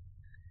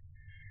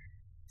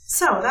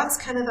 So that's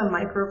kind of the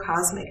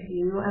microcosmic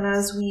view, and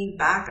as we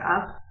back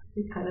up,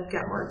 we kind of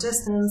get more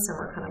distance, and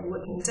we're kind of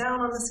looking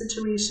down on the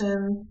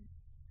situation,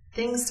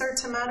 things start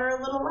to matter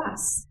a little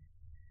less.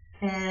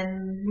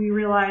 And we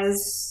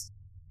realize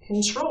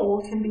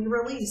control can be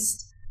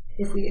released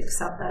if we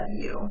accept that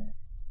view.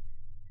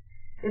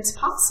 It's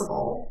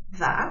possible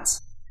that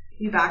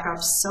we back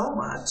up so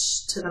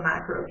much to the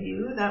macro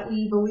view that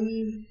we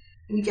believe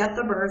we get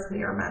the birth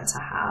we are meant to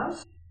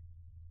have.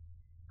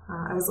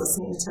 I was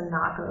listening to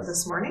Nako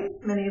this morning.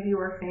 Many of you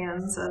are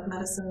fans of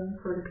Medicine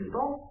for the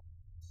People.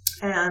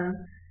 And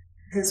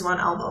his one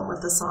album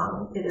with the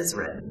song, It Is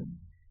Written,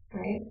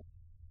 right?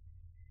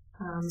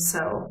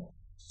 So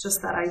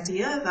just that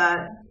idea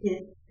that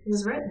it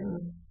is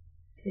written.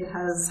 It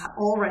has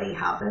already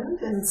happened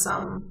in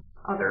some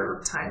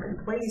other time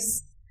and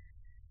place.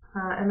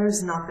 And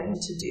there's nothing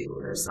to do.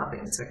 There's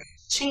nothing to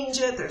change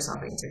it. There's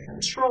nothing to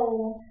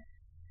control.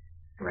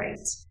 Right.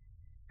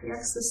 The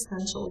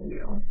existential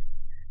view.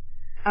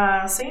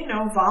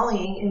 So,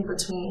 volleying in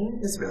between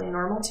is really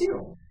normal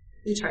too.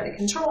 We try to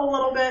control a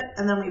little bit,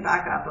 and then we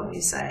back up and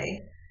we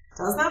say,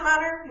 does that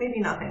matter?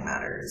 Maybe nothing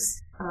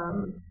matters.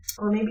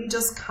 Or maybe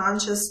just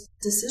conscious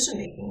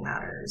decision-making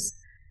matters,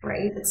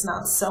 right? It's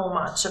not so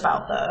much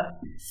about the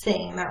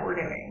thing that we're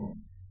doing.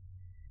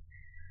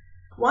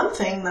 One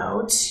thing,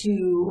 though,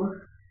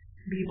 to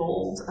be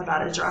bold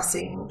about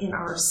addressing in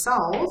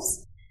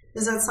ourselves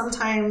is that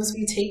sometimes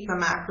we take the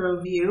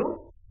macro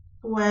view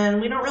when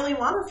we don't really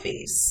want to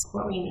face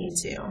what we need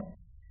to,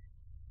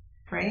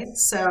 right?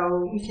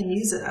 So we can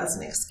use it as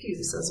an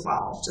excuse as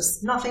well.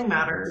 Just nothing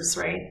matters,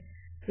 right?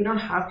 We don't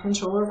have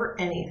control over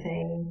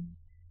anything,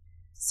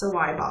 so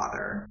why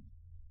bother?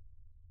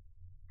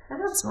 And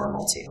that's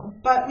normal too.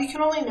 But we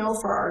can only know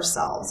for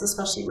ourselves,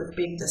 especially with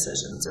big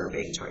decisions or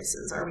big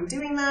choices. Are we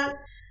doing that,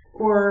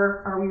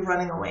 or are we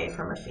running away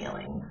from a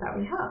feeling that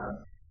we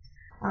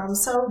have?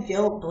 So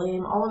guilt,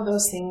 blame, all of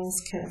those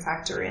things can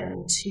factor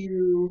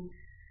into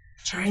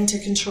trying to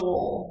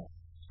control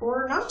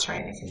or not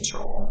trying to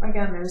control.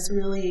 Again, there's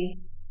really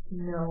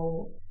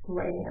no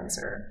right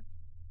answer.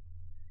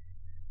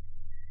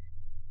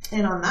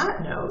 And on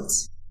that note,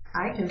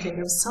 I can think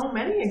of so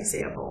many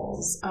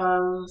examples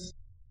of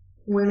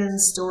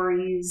women's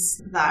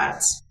stories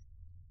that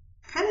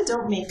kind of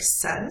don't make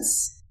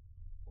sense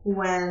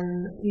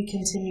when we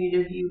continue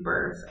to view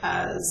birth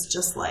as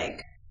just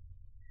like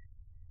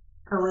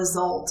a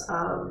result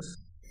of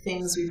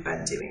things we've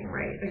been doing,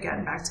 right?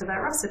 Again, back to that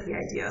recipe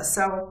idea.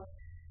 So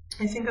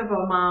I think of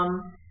a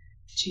mom,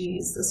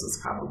 this was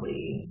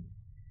probably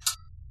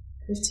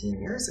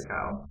 15 years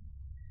ago.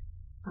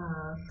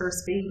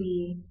 First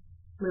baby,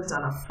 lived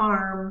on a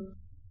farm,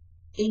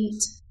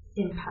 ate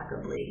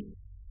impeccably.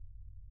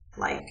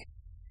 Like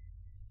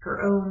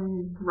her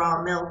own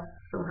raw milk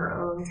from her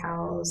own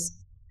cows,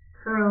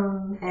 her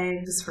own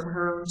eggs from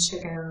her own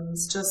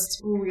chickens,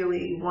 just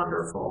really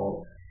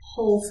wonderful,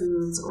 whole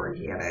foods,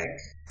 organic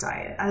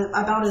diet.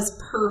 About as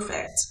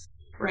perfect,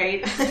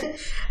 right,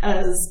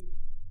 as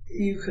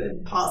you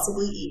could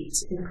possibly eat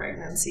in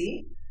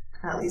pregnancy,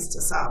 at least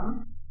to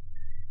some.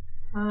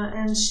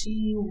 And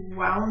she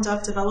wound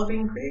up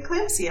developing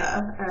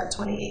preeclampsia at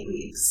 28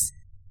 weeks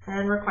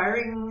and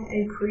requiring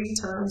a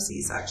preterm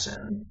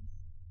C-section.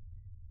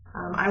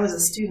 I was a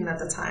student at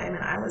the time,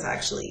 and I was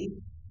actually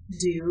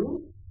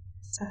due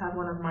to have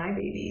one of my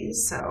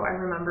babies, so I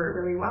remember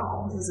it really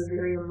well. It was a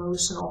very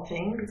emotional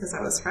thing because I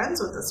was friends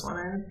with this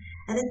woman,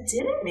 and it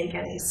didn't make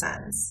any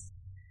sense,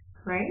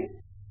 right?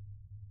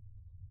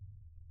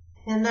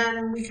 And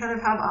then we kind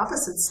of have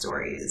opposite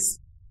stories.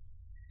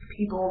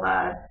 People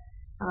that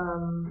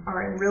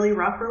are in really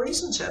rough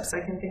relationships.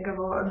 I can think of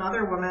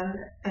another woman,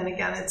 and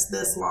again, it's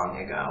this long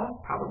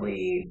ago,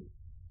 probably,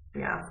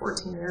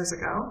 14 years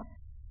ago,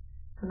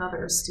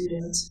 another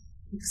student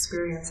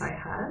experience I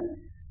had,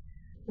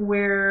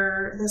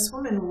 where this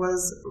woman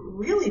was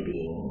really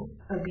being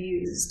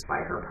abused by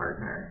her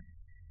partner.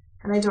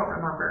 And I don't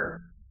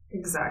remember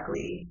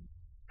exactly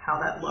how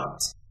that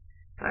looked,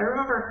 but I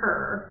remember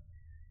her,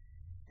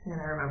 and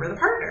I remember the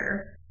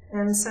partner.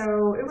 And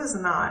so it was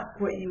not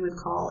what you would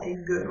call a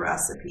good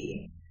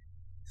recipe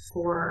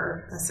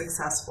for a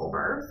successful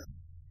birth.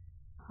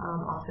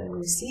 Often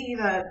we see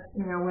that,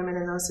 women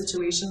in those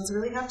situations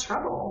really have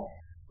trouble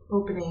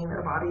opening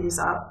their bodies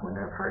up when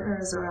their partner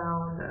is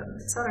around,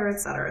 and et cetera, et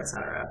cetera, et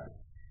cetera.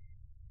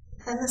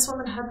 And this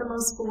woman had the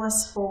most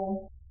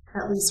blissful,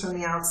 at least from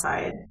the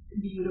outside,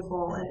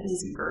 beautiful and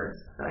easy birth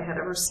that I had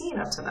ever seen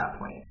up to that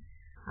point.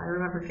 I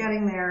remember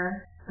getting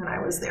there, and I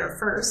was there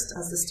first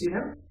as a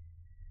student,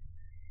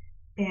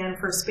 and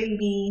first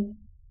baby,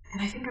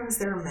 and I think I was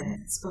there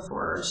minutes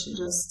before she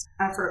just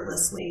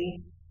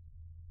effortlessly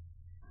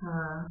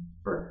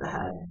birthed the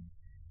head,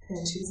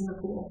 and she was in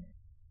the pool.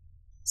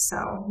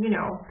 So,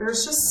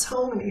 there's just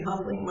so many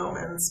humbling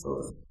moments,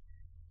 both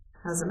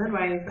as a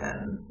midwife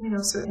and,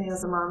 certainly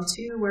as a mom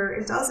too, where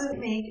it doesn't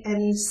make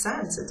any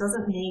sense. It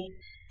doesn't make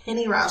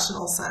any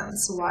rational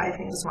sense why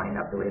things wind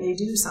up the way they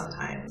do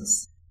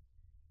sometimes.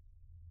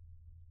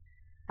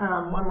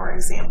 One more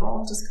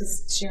example, just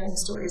because sharing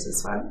stories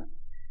is fun.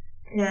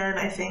 And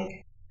I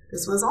think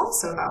this was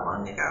also that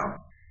long ago.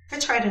 I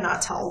try to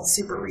not tell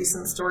super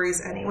recent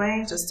stories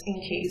anyway, just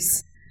in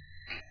case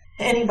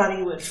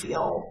anybody would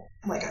feel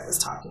like I was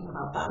talking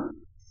about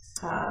them.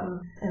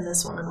 And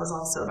this woman was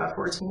also about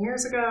 14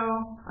 years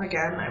ago.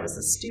 Again, I was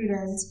a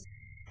student,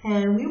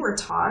 and we were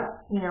taught,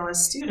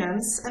 as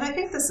students, and I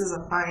think this is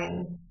a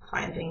fine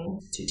thing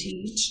to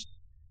teach,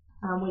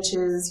 which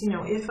is,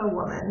 if a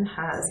woman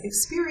has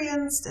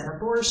experienced an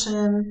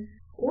abortion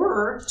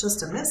or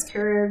just a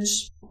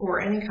miscarriage or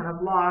any kind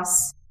of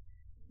loss,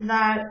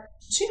 that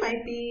she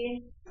might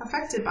be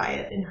affected by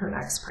it in her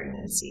next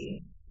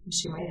pregnancy.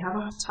 She might have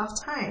a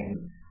tough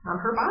time.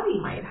 Her body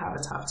might have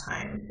a tough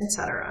time,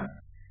 etc.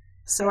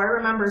 So I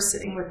remember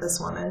sitting with this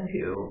woman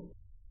who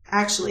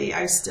actually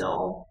I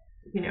still,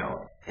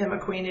 am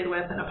acquainted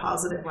with in a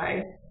positive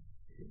way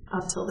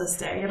up till this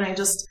day. And I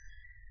just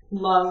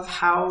love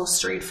how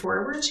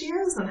straightforward she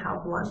is and how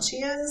blunt she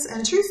is.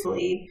 And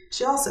truthfully,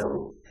 she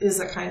also is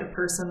a kind of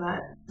person that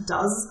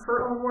does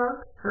her own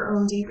work, her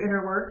own deep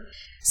inner work.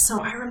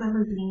 So I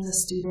remember being the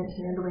student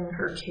handling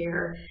her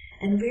care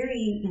and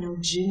very,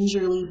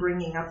 gingerly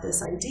bringing up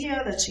this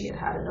idea that she had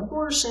had an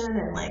abortion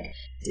and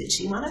did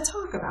she want to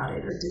talk about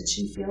it, or did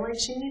she feel like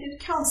she needed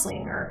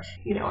counseling, or,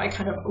 I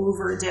kind of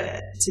overdid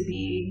it to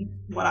be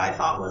what I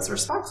thought was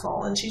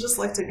respectful. And she just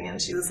looked at me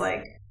and she was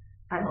like,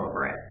 I'm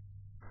over it.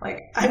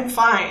 I'm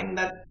fine.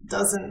 That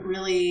doesn't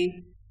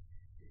really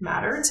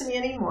matter to me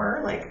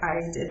anymore.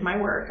 I did my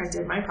work. I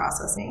did my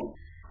processing.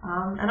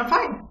 And I'm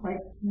fine.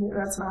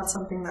 That's not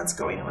something that's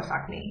going to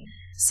affect me.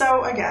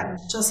 So again,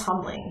 just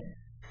humbling.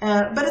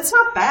 But it's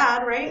not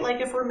bad,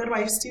 right? If we're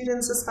midwife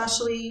students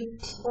especially,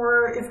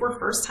 or if we're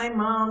first-time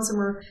moms and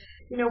we're,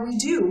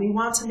 we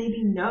want to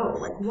maybe know,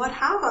 what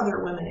have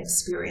other women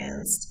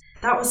experienced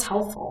that was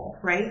helpful,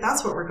 right?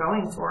 That's what we're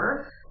going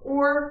for.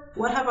 Or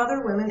what have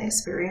other women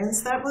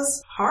experienced that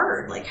was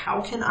hard?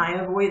 How can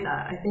I avoid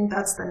that? I think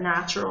that's the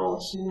natural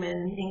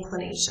human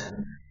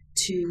inclination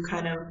to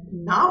kind of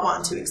not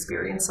want to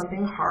experience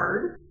something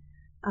hard,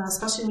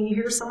 especially when you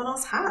hear someone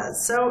else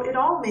has. So it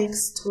all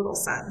makes total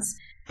sense.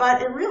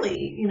 But it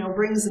really,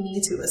 brings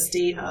me to a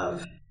state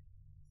of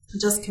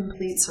just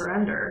complete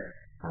surrender,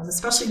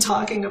 especially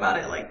talking about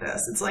it like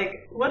this. It's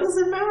what does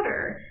it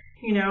matter?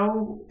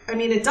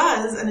 It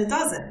does and it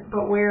doesn't,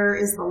 but where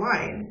is the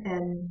line?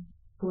 And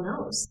who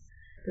knows?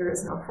 There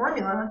is no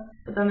formula,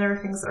 but then there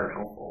are things that are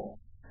helpful.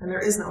 And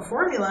there is no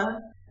formula,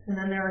 and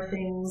then there are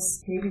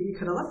things maybe we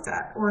could have looked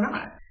at or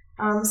not.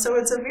 So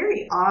it's a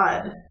very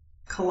odd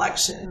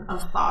collection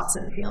of thoughts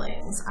and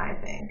feelings, I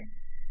think.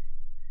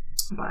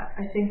 But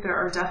I think there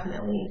are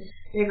definitely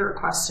bigger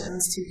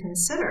questions to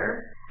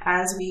consider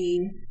as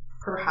we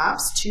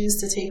perhaps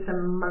choose to take the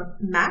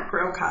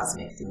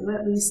macrocosmic view,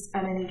 at least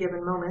at any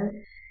given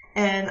moment.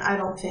 And I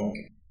don't think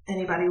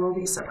anybody will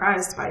be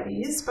surprised by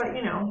these, but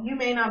you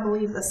may not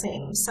believe the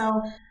same.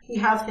 So we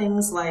have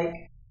things like,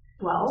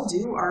 well,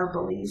 do our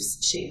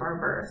beliefs shape our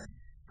birth?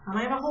 And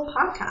I have a whole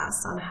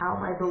podcast on how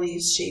my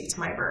beliefs shaped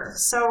my birth.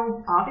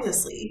 So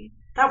obviously,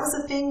 that was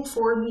a thing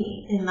for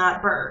me in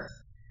that birth.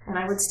 And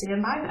I would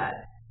stand by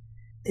that.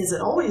 Is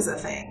it always a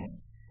thing?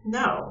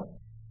 No.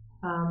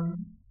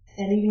 And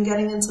even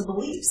getting into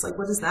beliefs,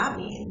 what does that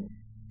mean?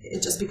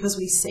 just because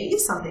we say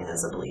something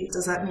is a belief,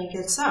 does that make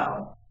it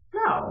so?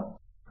 No.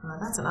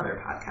 That's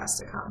another podcast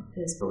to come,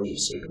 is belief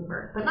shaping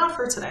birth, but not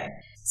for today.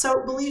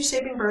 So belief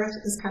shaping birth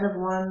is kind of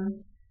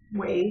one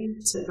way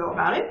to go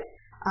about it.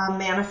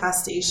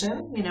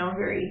 Manifestation,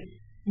 very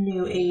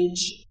new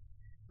age,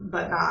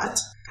 but not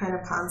kind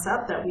of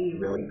concept that we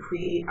really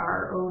create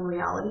our own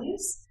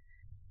realities.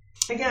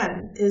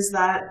 Again, is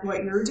that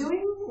what you're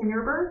doing in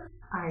your birth?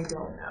 I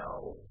don't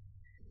know.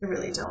 I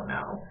really don't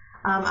know.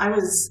 I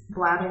was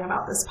blabbing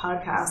about this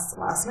podcast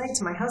last night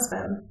to my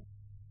husband,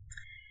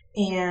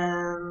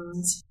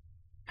 and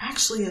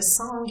actually a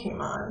song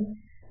came on,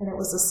 and it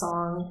was a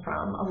song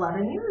from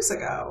 11 years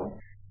ago,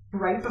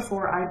 right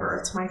before I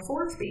birthed my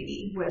fourth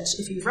baby, which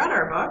if you've read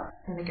our book,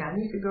 and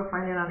again, you could go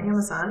find it on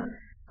Amazon,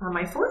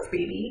 my fourth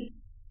baby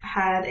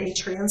had a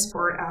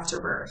transport after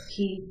birth.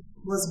 He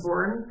was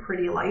born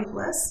pretty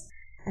lifeless,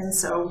 and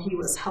so he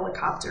was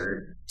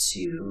helicoptered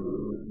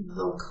to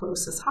the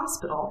closest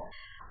hospital.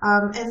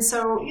 And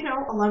so,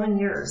 11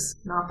 years,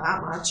 not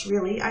that much,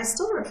 really. I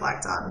still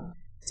reflect on,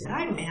 did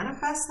I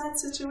manifest that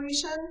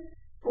situation?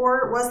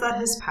 Or was that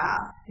his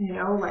path?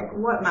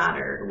 What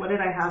mattered? What did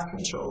I have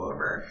control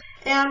over?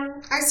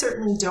 And I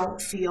certainly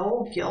don't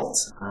feel guilt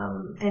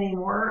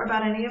anymore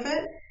about any of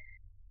it.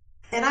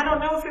 And I don't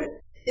know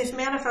if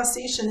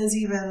manifestation is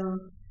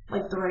even,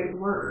 the right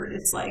word.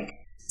 It's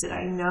did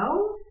I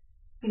know?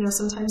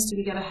 Sometimes do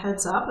we get a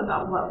heads up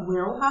about what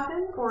will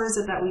happen? Or is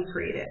it that we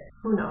create it?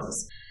 Who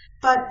knows?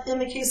 But in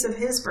the case of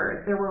his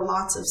birth, there were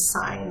lots of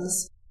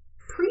signs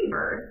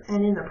pre-birth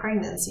and in the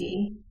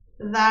pregnancy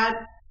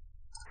that,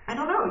 I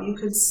don't know, you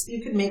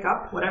could make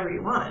up whatever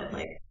you wanted.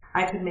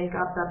 I could make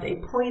up that they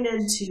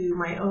pointed to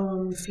my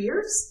own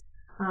fears,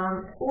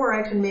 or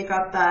I could make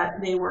up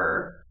that they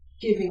were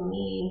giving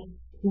me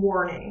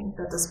warning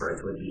that this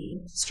birth would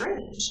be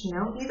strange.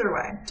 Either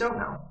way, don't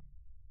know.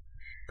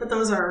 But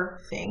those are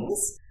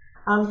things.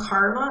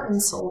 Karma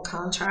and soul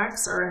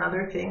contracts are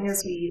another thing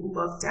as we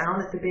look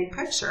down at the big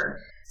picture.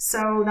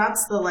 So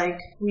that's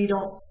we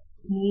don't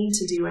need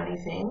to do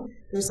anything.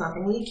 There's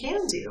nothing we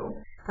can do.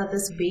 That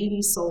this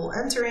baby soul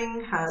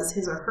entering has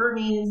his or her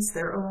needs,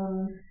 their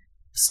own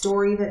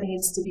story that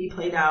needs to be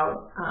played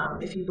out.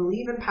 If you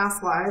believe in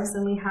past lives,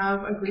 then we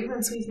have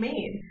agreements we've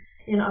made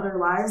in other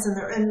lives,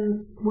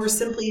 and we're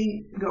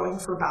simply going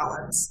for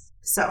balance.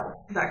 So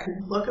that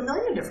could look a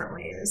million different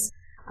ways.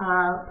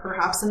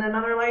 Perhaps in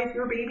another life,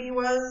 your baby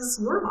was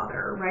your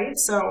mother, right?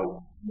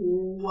 So,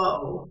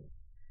 whoa.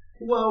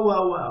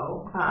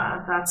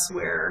 That's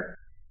where,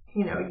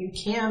 you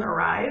can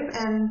arrive,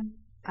 and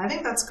I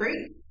think that's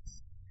great.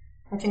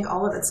 I think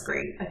all of it's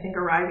great. I think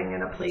arriving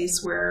in a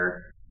place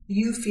where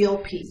you feel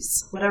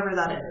peace, whatever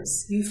that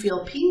is. You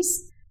feel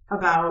peace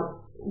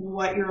about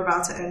what you're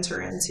about to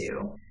enter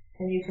into,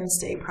 and you can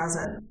stay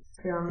present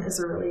is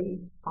a really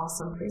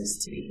awesome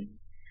place to be.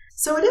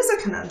 So it is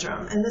a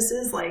conundrum, and this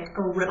is a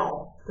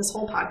riddle. This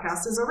whole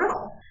podcast is a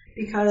riddle,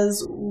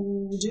 because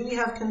do we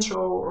have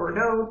control or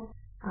no,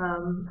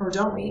 or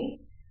don't we?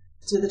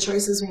 Do the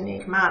choices we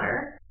make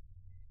matter?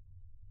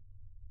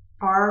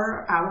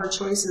 Are our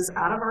choices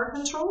out of our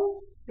control?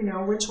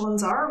 Which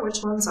ones are,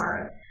 which ones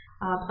aren't?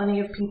 Plenty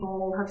of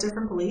people have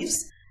different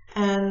beliefs,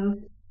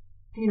 and,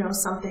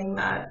 something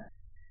that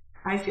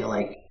I feel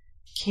like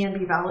can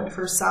be valid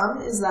for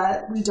some is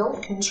that we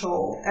don't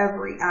control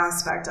every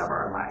aspect of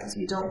our lives.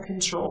 We don't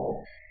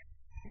control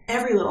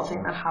every little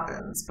thing that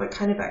happens, but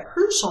kind of at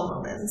crucial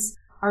moments,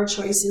 our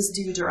choices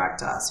do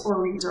direct us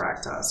or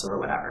redirect us or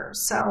whatever.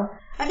 So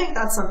I think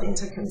that's something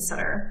to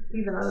consider,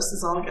 even though this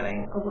is all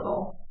getting a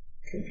little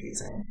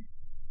confusing.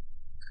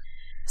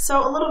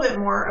 So a little bit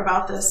more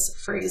about this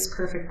phrase,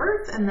 perfect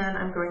birth, and then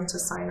I'm going to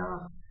sign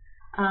off.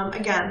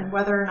 Again,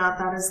 whether or not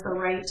that is the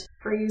right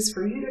phrase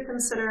for you to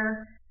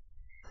consider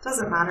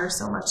doesn't matter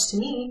so much to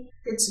me.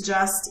 It's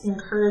just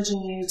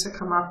encouraging you to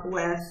come up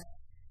with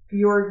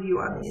your view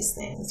on these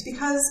things,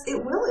 because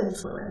it will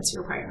influence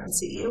your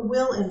pregnancy. It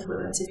will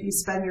influence if you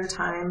spend your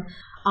time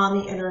on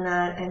the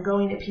internet and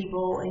going to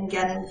people and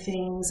getting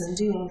things and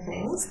doing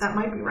things that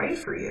might be right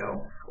for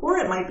you, or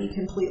it might be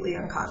completely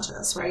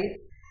unconscious, right?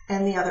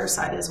 And the other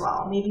side as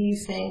well. Maybe you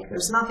think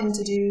there's nothing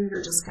to do.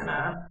 You're just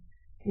gonna,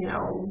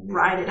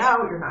 ride it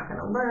out. You're not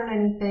gonna learn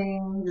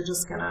anything. You're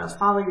just gonna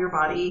follow your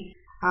body.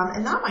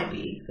 And that might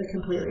be the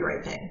completely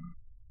right thing.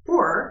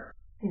 Or,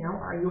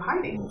 are you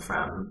hiding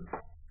from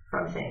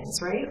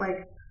things, right?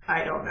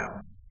 I don't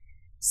know.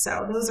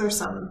 So those are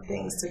some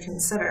things to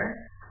consider.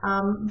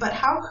 But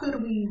how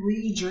could we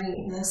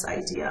redream this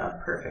idea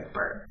of perfect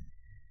birth?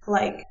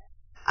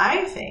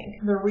 I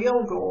think the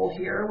real goal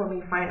here when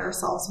we find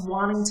ourselves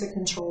wanting to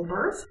control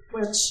birth,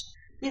 which,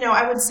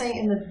 I would say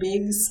in the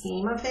big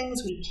scheme of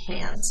things, we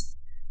can't.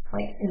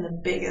 In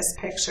the biggest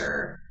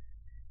picture,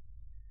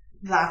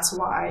 that's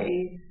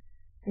why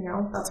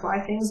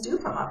things do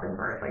come up in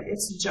birth.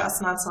 It's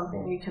just not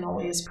something we can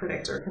always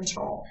predict or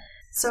control.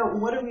 So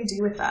what do we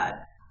do with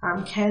that?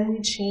 Can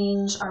we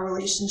change our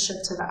relationship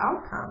to the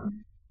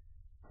outcome?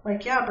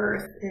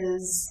 Birth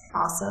is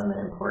awesome and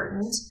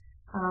important.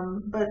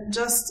 but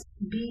just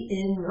be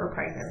in your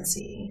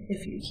pregnancy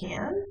if you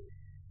can.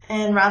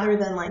 And rather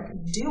than like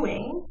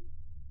doing,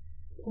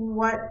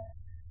 what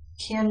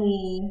can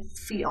we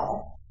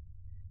feel?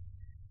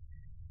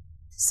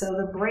 So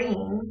the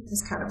brain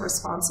is kind of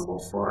responsible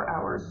for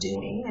our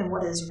doing and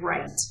what is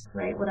right?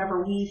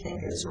 Whatever we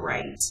think is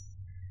right.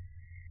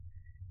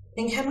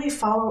 And can we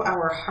follow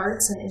our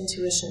hearts and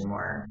intuition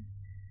more?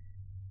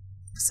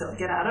 So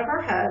get out of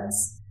our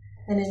heads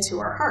and into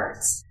our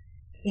hearts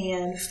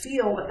and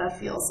feel what that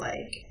feels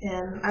like.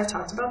 And I've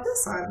talked about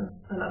this on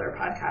another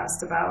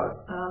podcast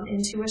about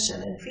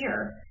intuition and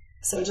fear.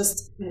 So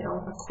just,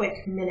 a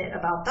quick minute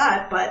about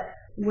that. But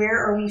where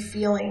are we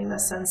feeling the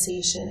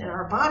sensation in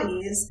our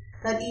bodies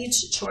that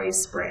each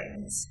choice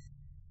brings?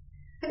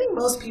 I think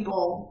most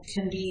people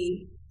can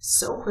be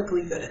so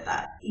quickly good at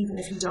that, even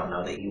if you don't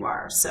know that you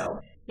are. So,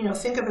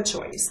 think of a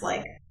choice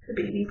like the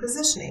baby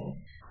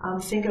positioning.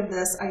 Think of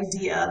this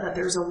idea that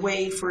there's a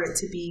way for it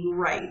to be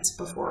right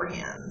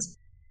beforehand.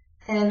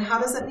 And how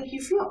does that make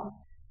you feel?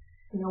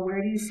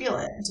 Where do you feel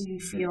it? Do you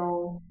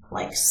feel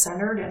like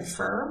centered and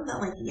firm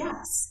that like,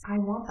 yes, I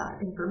want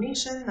that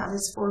information. That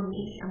is for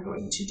me. I'm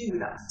going to do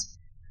that.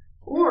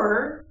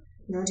 Or,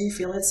 do you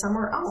feel it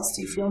somewhere else?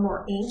 Do you feel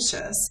more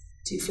anxious?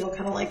 Do you feel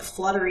kind of like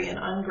fluttery and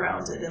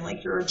ungrounded and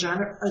like your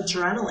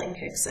adrenaline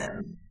kicks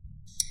in?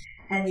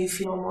 And you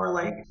feel more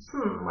like,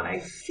 what I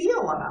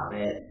feel about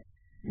it,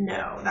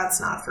 no, that's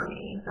not for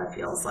me. That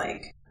feels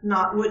like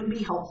wouldn't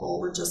be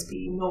helpful, would just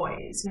be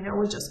noise,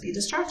 would just be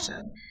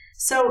distraction.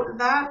 So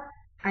that,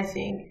 I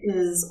think,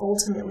 is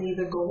ultimately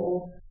the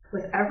goal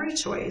with every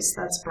choice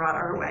that's brought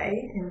our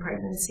way in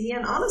pregnancy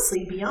and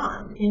honestly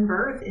beyond, in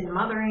birth, in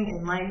mothering,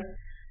 in life.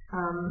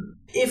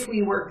 If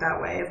we work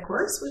that way, of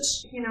course,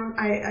 which,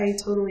 I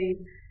totally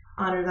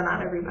honor that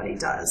not everybody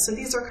does. So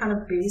these are kind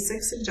of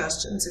basic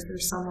suggestions if you're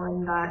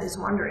someone that is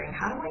wondering,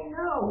 how do I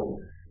know?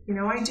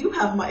 I do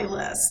have my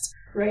list,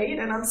 right?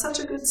 And I'm such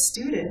a good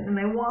student and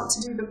I want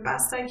to do the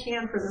best I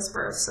can for this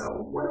birth. So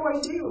what do I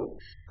do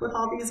with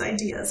all these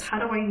ideas? How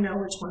do I know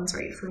which one's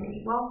right for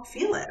me? Well,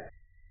 feel it.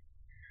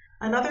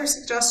 Another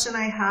suggestion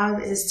I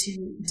have is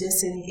to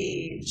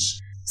disengage.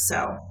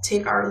 So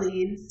take our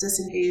lead,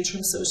 disengage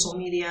from social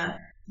media.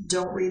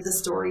 Don't read the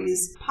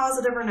stories,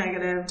 positive or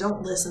negative.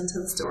 Don't listen to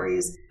the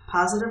stories,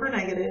 positive or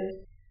negative.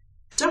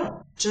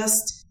 Don't.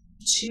 Just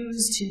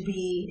choose to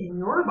be in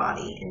your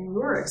body, in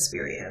your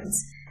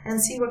experience,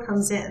 and see what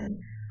comes in.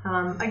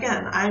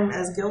 Again, I'm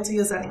as guilty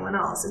as anyone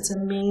else. It's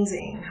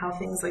amazing how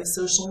things like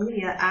social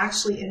media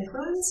actually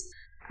influence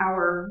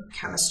our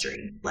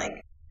chemistry.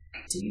 Like,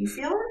 do you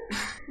feel it?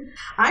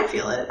 I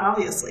feel it,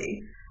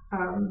 obviously.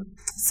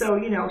 So,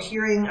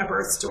 hearing a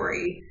birth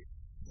story,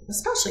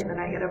 especially the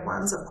negative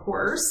ones, of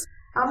course,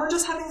 or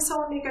just having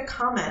someone make a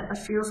comment, a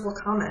fearful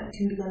comment,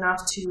 can be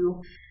enough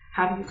to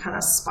have you kind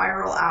of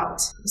spiral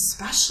out,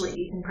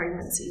 especially in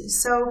pregnancy.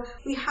 So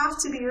we have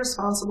to be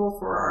responsible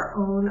for our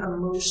own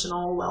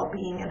emotional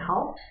well-being and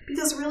health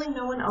because really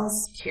no one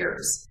else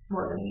cares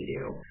more than we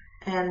do.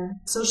 And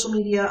social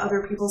media,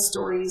 other people's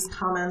stories,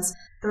 comments,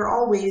 they're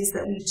all ways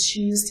that we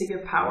choose to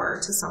give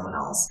power to someone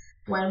else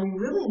when we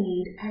really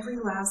need every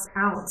last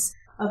ounce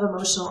of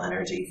emotional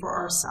energy for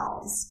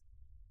ourselves.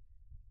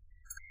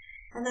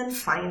 And then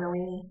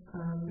finally,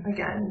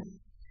 again,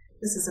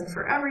 this isn't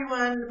for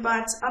everyone,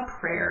 but a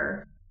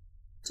prayer,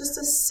 just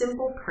a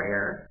simple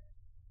prayer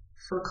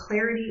for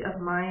clarity of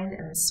mind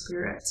and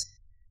spirit.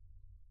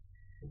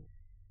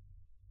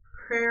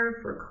 Prayer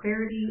for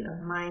clarity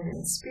of mind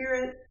and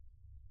spirit,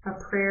 a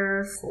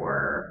prayer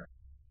for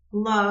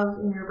love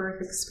in your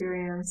birth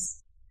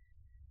experience,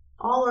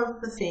 all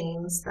of the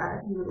things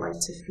that you would like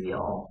to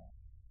feel.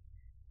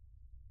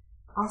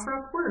 Offer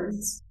up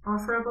words,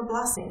 offer up a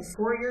blessing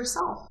for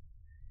yourself.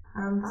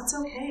 That's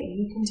okay.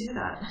 You can do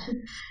that.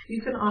 You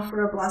can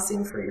offer a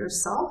blessing for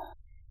yourself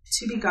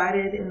to be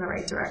guided in the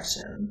right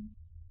direction.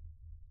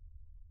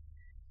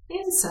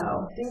 And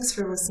so, thanks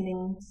for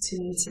listening to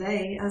me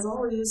today. As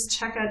always,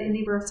 check out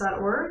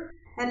indiebirth.org,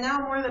 and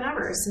now more than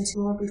ever, since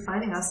you won't be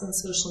finding us on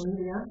social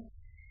media,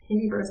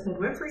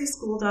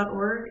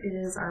 indiebirthmidwiferyschool.org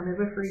is our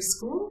midwifery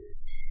school,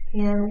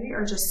 and we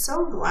are just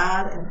so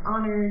glad and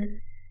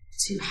honored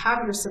to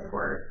have your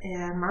support,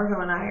 and Margot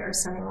and I are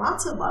sending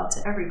lots of love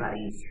to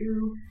everybody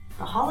through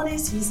the holiday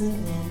season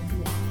and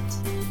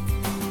beyond.